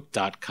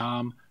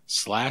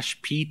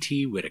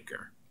facebook.com/PT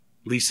Whitaker.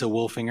 Lisa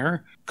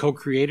Wolfinger,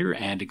 co-creator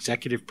and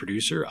executive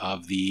producer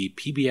of the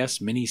PBS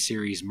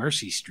miniseries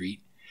Mercy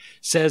Street,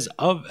 says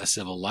of A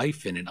Civil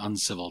Life in an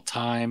Uncivil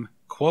Time,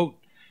 quote,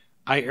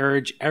 I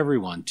urge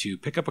everyone to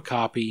pick up a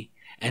copy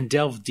and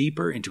delve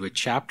deeper into a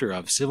chapter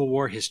of Civil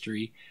War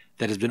history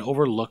that has been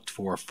overlooked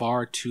for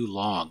far too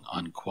long,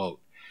 unquote.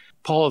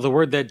 Paula, the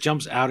word that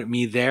jumps out at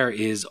me there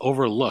is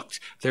overlooked.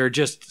 There are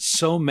just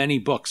so many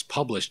books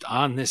published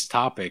on this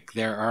topic.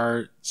 There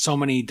are so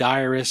many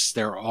diarists.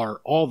 There are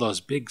all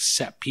those big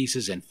set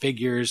pieces and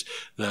figures,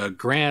 the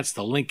Grants,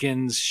 the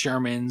Lincolns,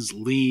 Shermans,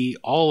 Lee,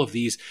 all of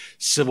these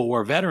Civil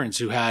War veterans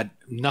who had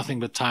nothing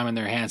but time in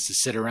their hands to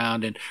sit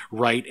around and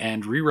write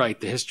and rewrite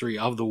the history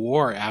of the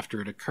war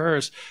after it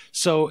occurs.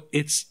 So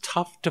it's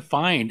tough to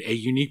find a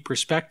unique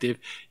perspective,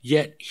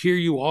 yet here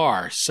you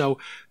are. So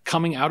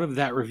coming out of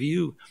that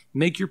review,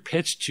 make your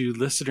pitch to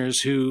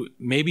listeners who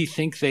maybe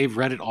think they've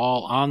read it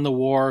all on the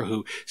war,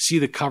 who see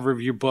the cover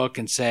of your book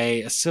and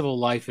say, A Civil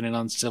Life in an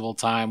Uncivil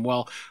Time.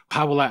 Well,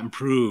 how will that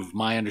improve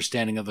my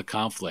understanding of the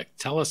conflict?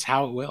 Tell us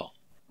how it will.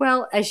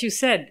 Well, as you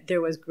said,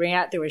 there was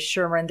Grant, there was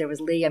Sherman, there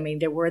was Lee. I mean,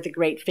 there were the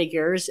great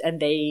figures,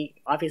 and they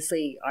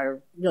obviously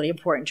are really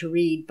important to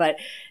read. But,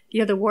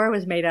 the war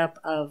was made up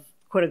of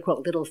quote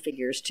unquote little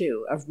figures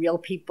too, of real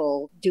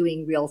people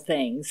doing real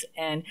things.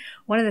 And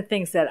one of the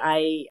things that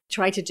I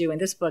tried to do in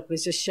this book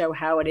was just show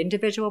how an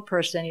individual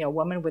person, a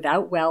woman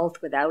without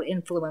wealth, without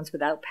influence,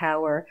 without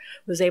power,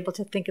 was able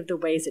to think of the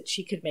ways that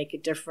she could make a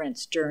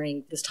difference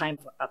during this time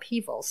of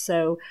upheaval.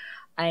 So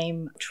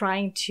I'm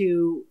trying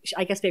to,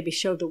 I guess, maybe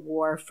show the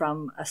war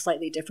from a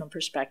slightly different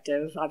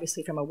perspective,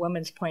 obviously from a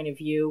woman's point of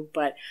view,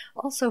 but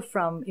also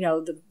from,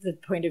 the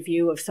point of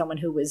view of someone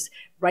who was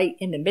right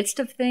in the midst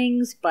of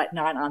things, but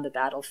not on the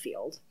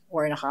battlefield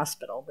or in a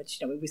hospital, which,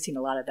 we've seen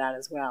a lot of that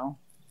as well.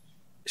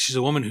 She's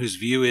a woman whose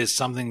view is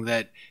something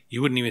that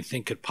you wouldn't even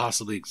think could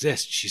possibly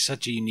exist. She's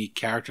such a unique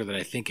character that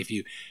I think if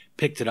you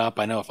picked it up,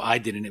 I know if I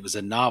did and it was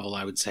a novel,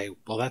 I would say,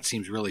 well, that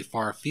seems really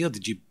far afield.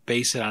 Did you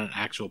base it on an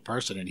actual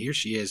person? And here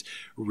she is,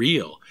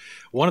 real.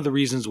 One of the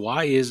reasons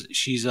why is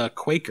she's a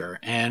Quaker,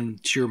 and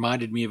she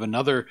reminded me of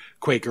another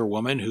Quaker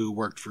woman who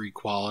worked for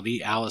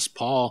equality, Alice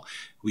Paul.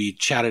 We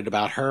chatted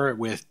about her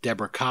with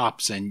Deborah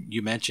Copps, and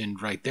you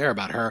mentioned right there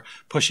about her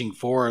pushing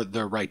for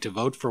the right to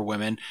vote for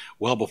women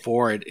well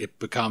before it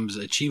becomes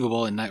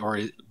achievable, or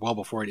well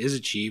before it is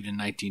achieved in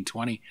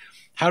 1920.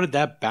 How did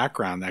that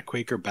background, that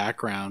Quaker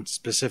background,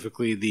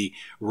 specifically the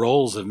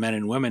roles of men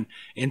and women,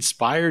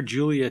 inspire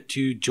Julia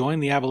to join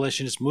the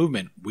abolitionist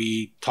movement?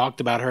 We talked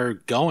about her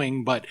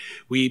going, but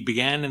we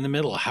began in the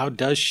middle. How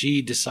does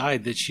she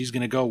decide that she's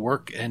going to go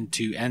work and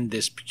to end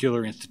this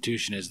peculiar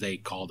institution, as they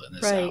called it in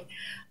the South?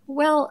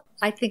 Well,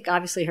 I think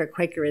obviously her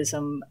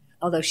Quakerism,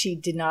 although she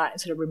did not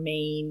sort of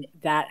remain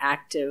that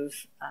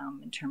active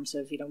in terms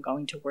of,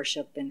 going to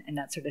worship and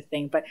that sort of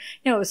thing, but,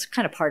 it was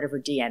kind of part of her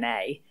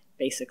DNA.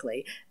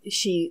 Basically,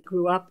 she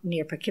grew up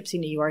near Poughkeepsie,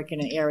 New York, in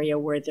an area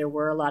where there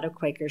were a lot of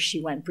Quakers. She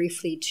went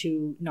briefly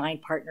to Nine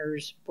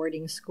Partners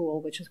boarding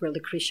school, which was where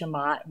Lucretia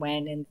Mott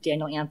went, and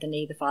Daniel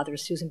Anthony, the father of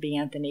Susan B.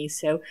 Anthony.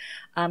 So,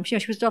 she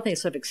was definitely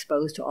sort of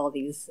exposed to all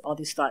these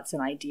thoughts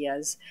and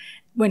ideas.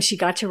 When she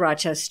got to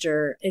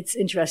Rochester, it's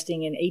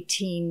interesting, in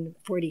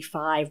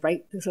 1845,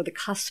 right, so the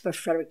cusp of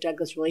Frederick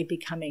Douglass really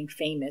becoming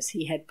famous.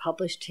 He had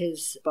published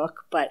his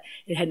book, but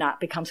it had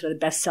not become sort of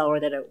the bestseller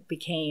that it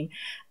became.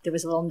 There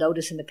was a little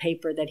notice in the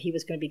paper that he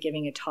was going to be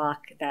giving a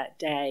talk that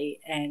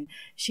day, and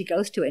she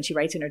goes to it, and she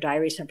writes in her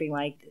diary something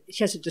like,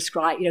 she has to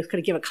describe, kind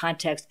of give a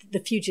context, the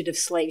fugitive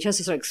slave. She has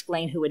to sort of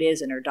explain who it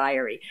is in her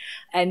diary.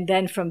 And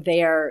then from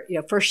there,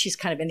 first she's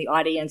kind of in the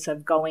audience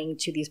of going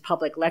to these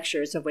public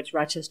lectures, of which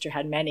Rochester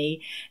had many.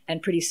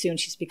 And pretty soon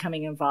she's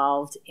becoming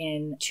involved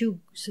in two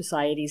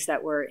societies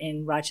that were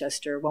in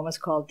Rochester. One was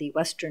called the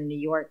Western New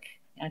York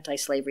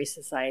Anti-Slavery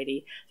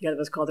Society. The other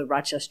was called the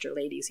Rochester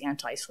Ladies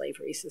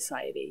Anti-Slavery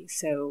Society.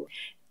 So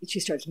she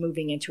starts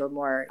moving into a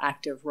more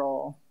active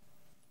role.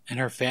 And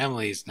her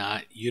family's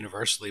not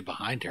universally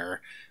behind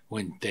her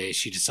when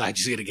she decides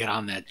she's going to get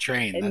on that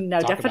train.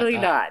 No, definitely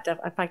not.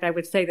 In fact, I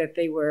would say that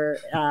they were,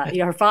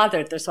 her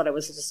father thought it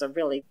was just a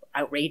really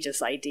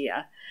outrageous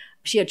idea.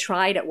 She had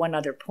tried at one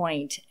other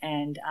point,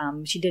 and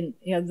she didn't.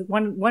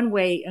 One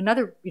way,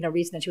 another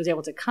reason that she was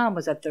able to come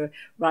was that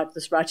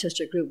this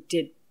Rochester group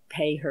did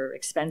pay her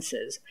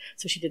expenses,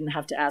 so she didn't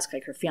have to ask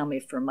her family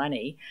for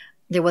money.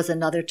 There was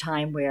another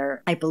time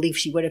where I believe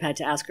she would have had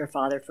to ask her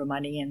father for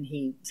money, and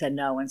he said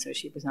no, and so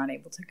she was not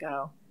able to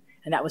go.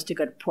 And that was to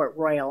go to Port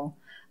Royal.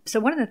 So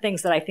one of the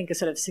things that I think is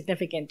sort of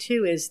significant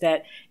too is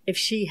that if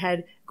she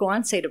had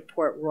gone, say, to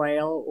Port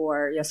Royal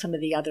or some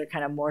of the other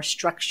kind of more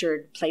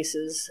structured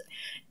places,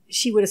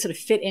 she would have sort of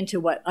fit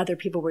into what other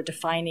people were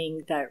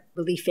defining that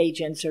relief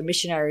agents or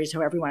missionaries,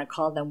 however you want to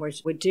call them,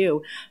 would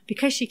do.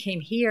 Because she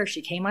came here,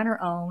 she came on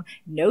her own,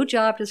 no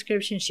job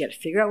description. She had to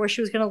figure out where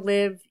she was going to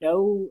live,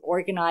 no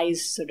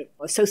organized sort of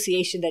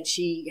association that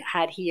she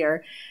had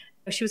here.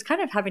 She was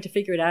kind of having to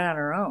figure it out on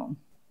her own.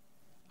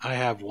 I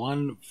have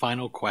one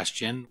final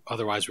question.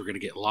 Otherwise, we're going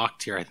to get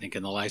locked here, I think,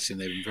 in the Lyceum.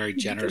 They've been very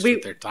generous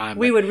with their time.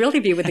 We would really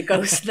be with the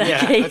ghost in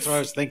that case. That's what I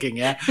was thinking,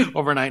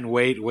 Overnight and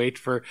wait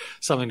for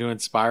something to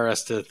inspire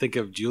us to think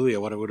of Julia,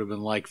 what it would have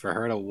been like for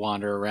her to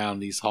wander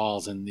around these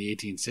halls in the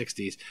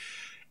 1860s.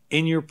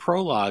 In your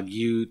prologue,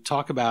 you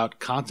talk about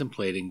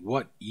contemplating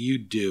what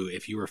you'd do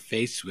if you were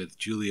faced with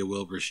Julia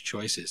Wilbur's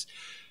choices.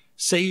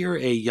 Say you're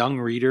a young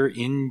reader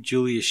in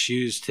Julia's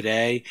shoes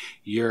today.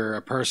 You're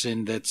a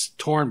person that's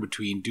torn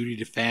between duty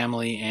to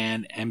family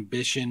and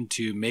ambition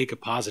to make a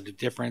positive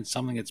difference,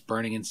 something that's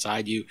burning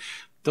inside you.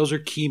 Those are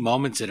key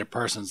moments in a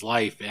person's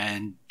life,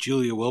 and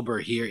Julia Wilbur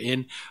here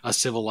in A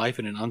Civil Life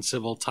in an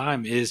Uncivil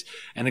Time is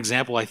an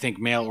example, I think,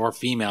 male or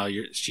female.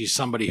 She's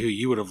somebody who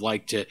you would have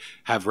liked to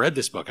have read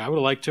this book. I would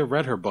have liked to have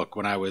read her book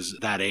when I was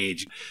that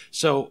age.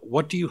 So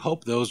what do you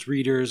hope those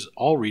readers,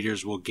 all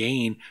readers, will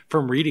gain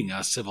from reading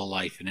A Civil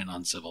Life in an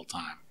Uncivil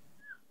Time?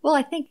 Well,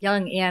 I think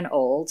young and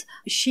old,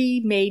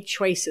 she made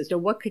choices. So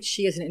what could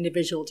she as an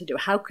individual to do?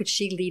 How could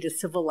she lead a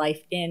civil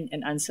life in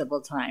an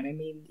uncivil time? I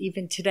mean,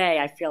 even today,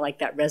 I feel like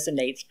that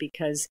resonates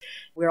because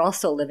we're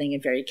also living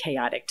in very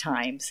chaotic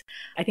times.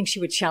 I think she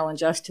would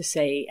challenge us to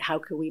say, how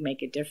could we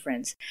make a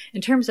difference?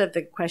 In terms of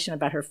the question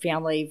about her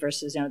family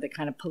versus, the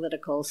kind of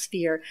political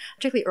sphere,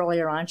 particularly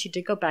earlier on, she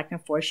did go back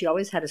and forth. She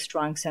always had a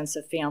strong sense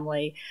of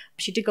family.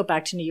 She did go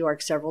back to New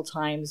York several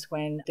times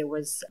when there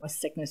was a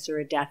sickness or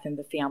a death in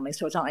the family.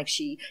 So it's not like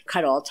she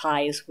cut all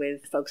ties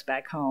with folks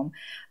back home.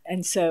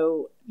 And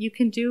so you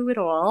can do it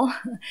all.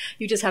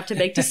 You just have to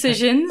make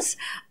decisions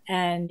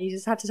and you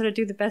just have to sort of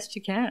do the best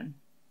you can.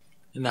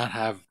 And not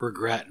have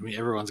regret. I mean,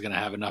 everyone's going to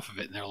have enough of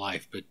it in their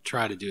life, but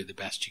try to do it the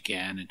best you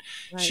can. And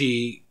right.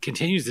 She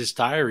continues this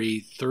diary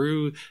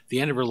through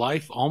the end of her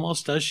life,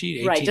 almost, does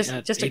she? Right, just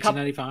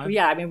 1895?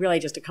 Yeah, I mean, really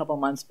just a couple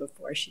months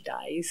before she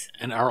dies.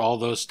 And are all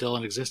those still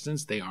in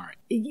existence? They aren't.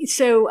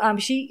 So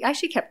she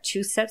actually kept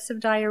 2 sets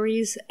of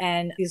diaries,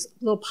 and these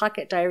little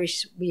pocket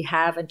diaries we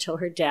have until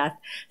her death.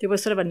 There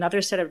was sort of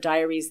another set of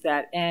diaries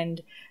that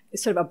end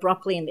sort of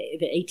abruptly in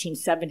the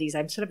 1870s.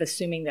 I'm sort of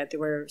assuming that there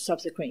were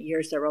subsequent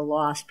years that were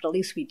lost, but at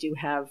least we do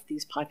have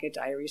these pocket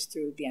diaries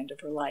through the end of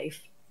her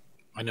life.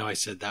 I know I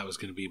said that was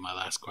going to be my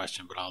last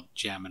question, but I'll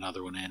jam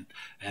another one in.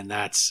 And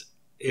that's,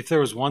 if there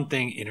was one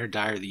thing in her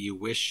diary that you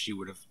wish she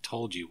would have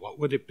told you, what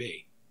would it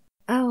be?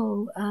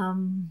 Oh,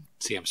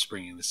 see, I'm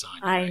springing this on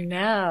you. I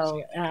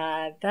know.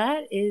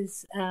 That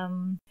is,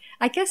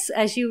 I guess,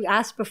 as you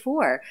asked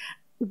before,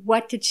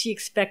 what did she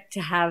expect to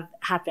have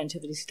happen to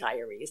these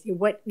diaries?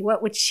 What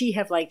would she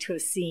have liked to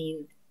have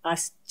seen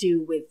us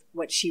do with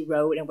what she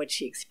wrote and what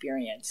she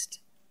experienced?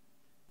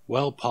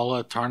 Well,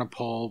 Paula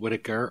Tarnapol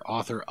Whitaker,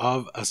 author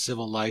of A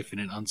Civil Life in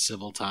an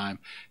Uncivil Time,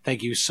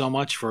 thank you so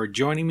much for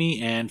joining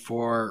me and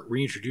for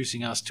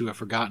reintroducing us to a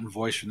forgotten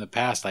voice from the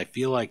past. I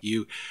feel like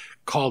you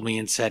called me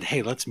and said,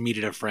 hey, let's meet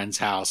at a friend's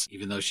house,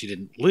 even though she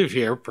didn't live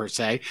here per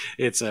se.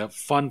 It's a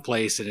fun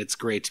place, and it's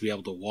great to be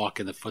able to walk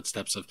in the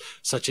footsteps of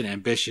such an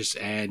ambitious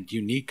and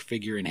unique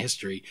figure in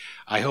history.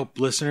 I hope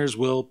listeners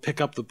will pick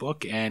up the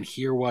book and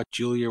hear what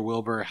Julia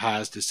Wilbur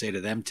has to say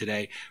to them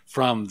today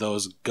from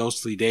those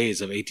ghostly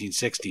days of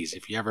 1860s.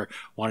 If you ever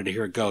wanted to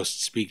hear a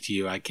ghost speak to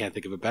you, I can't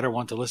think of a better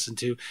one to listen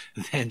to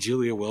than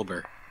Julia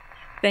Wilbur.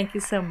 Thank you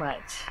so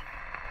much.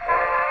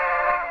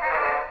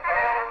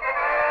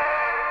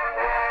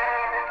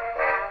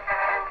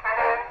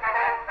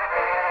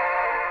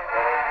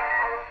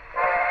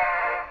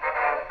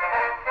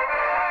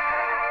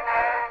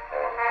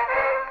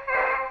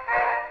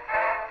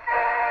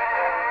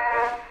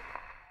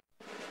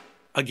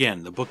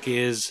 Again, the book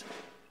is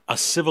A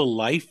Civil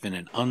Life in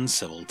an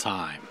Uncivil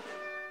Time,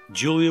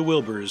 Julia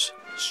Wilbur's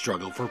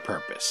Struggle for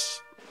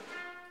Purpose.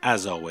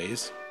 As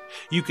always,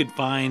 you can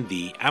find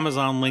the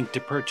Amazon link to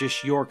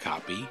purchase your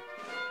copy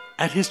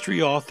at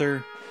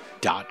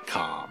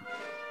historyauthor.com.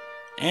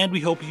 And we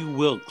hope you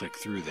will click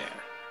through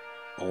there,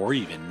 or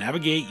even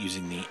navigate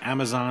using the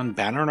Amazon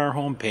banner on our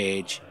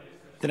homepage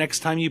the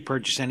next time you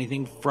purchase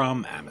anything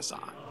from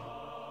Amazon.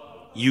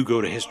 You go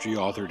to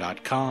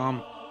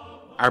historyauthor.com.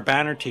 Our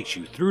banner takes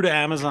you through to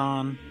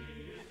Amazon,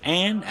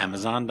 and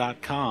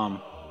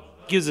Amazon.com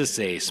gives us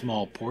a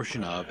small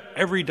portion of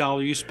every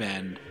dollar you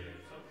spend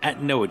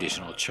at no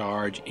additional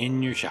charge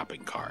in your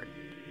shopping cart.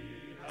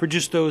 For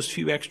just those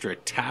few extra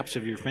taps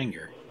of your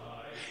finger,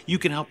 you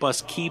can help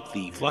us keep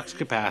the flux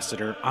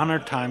capacitor on our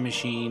time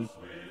machine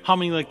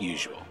humming like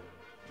usual.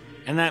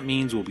 And that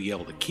means we'll be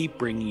able to keep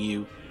bringing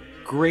you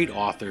great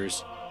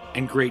authors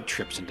and great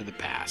trips into the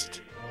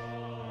past.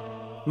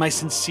 My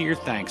sincere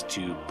thanks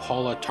to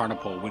Paula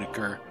Tarnapol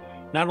Whitaker,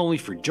 not only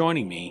for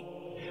joining me,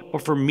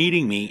 but for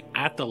meeting me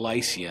at the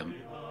Lyceum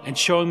and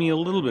showing me a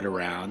little bit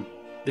around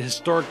the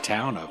historic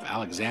town of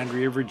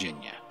Alexandria,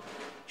 Virginia.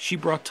 She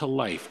brought to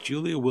life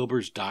Julia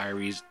Wilbur's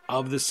diaries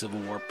of the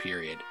Civil War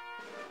period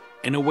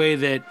in a way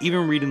that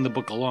even reading the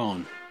book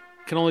alone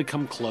can only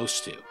come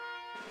close to.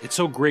 It's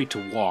so great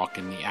to walk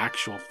in the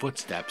actual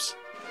footsteps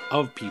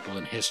of people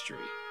in history.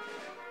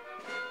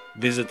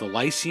 Visit the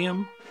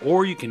Lyceum,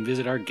 or you can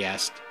visit our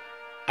guest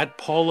at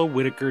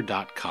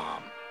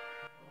paulawhitaker.com.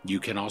 You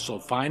can also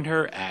find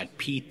her at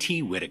PT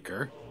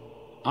Whitaker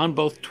on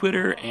both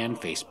Twitter and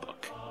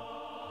Facebook.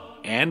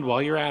 And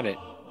while you're at it,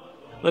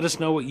 let us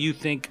know what you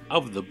think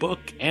of the book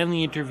and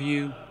the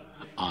interview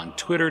on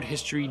Twitter at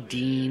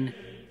HistoryDean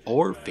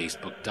or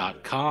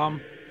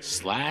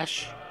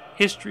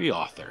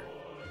Facebook.com/HistoryAuthor.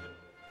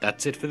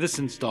 That's it for this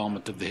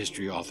installment of the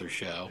History Author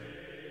Show.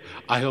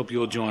 I hope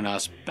you'll join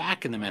us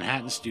back in the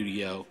Manhattan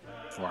studio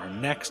for our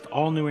next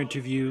all-new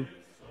interview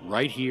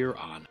right here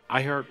on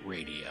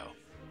iHeartRadio.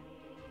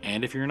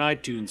 And if you're an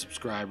iTunes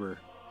subscriber,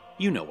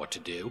 you know what to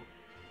do.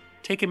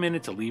 Take a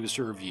minute to leave us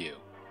a review.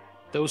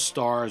 Those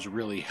stars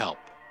really help.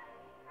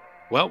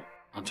 Well,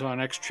 until our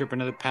next trip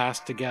into the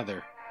past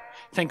together,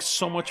 thanks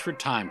so much for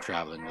time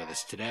traveling with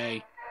us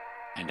today,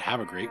 and have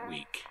a great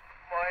week.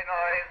 Mine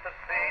eyes have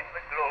seen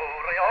the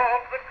glory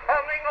of the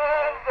coming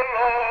of the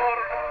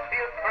Lord. He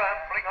is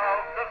trampling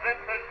out the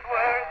vintage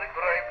where the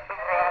grapes of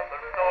wrath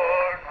are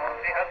stored.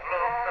 He has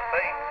loosed the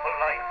fateful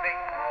lightning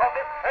of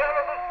his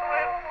terrible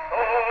swift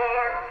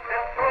sword.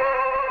 His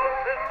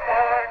truth is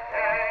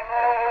marching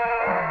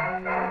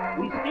on.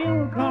 We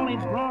still call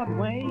it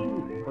Broadway,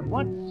 but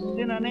what's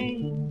in a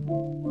name?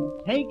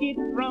 Take it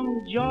from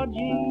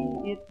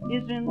Georgie, it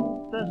isn't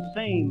the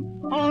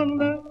same. On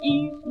the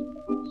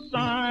east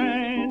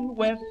side,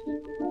 west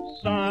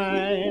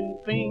side,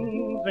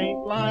 things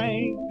ain't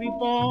like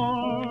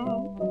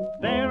before.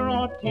 There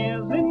are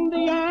tears in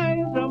the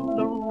eyes of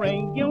the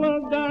regular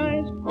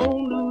guys. Oh,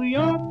 New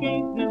York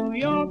ain't New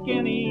York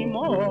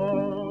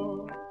anymore.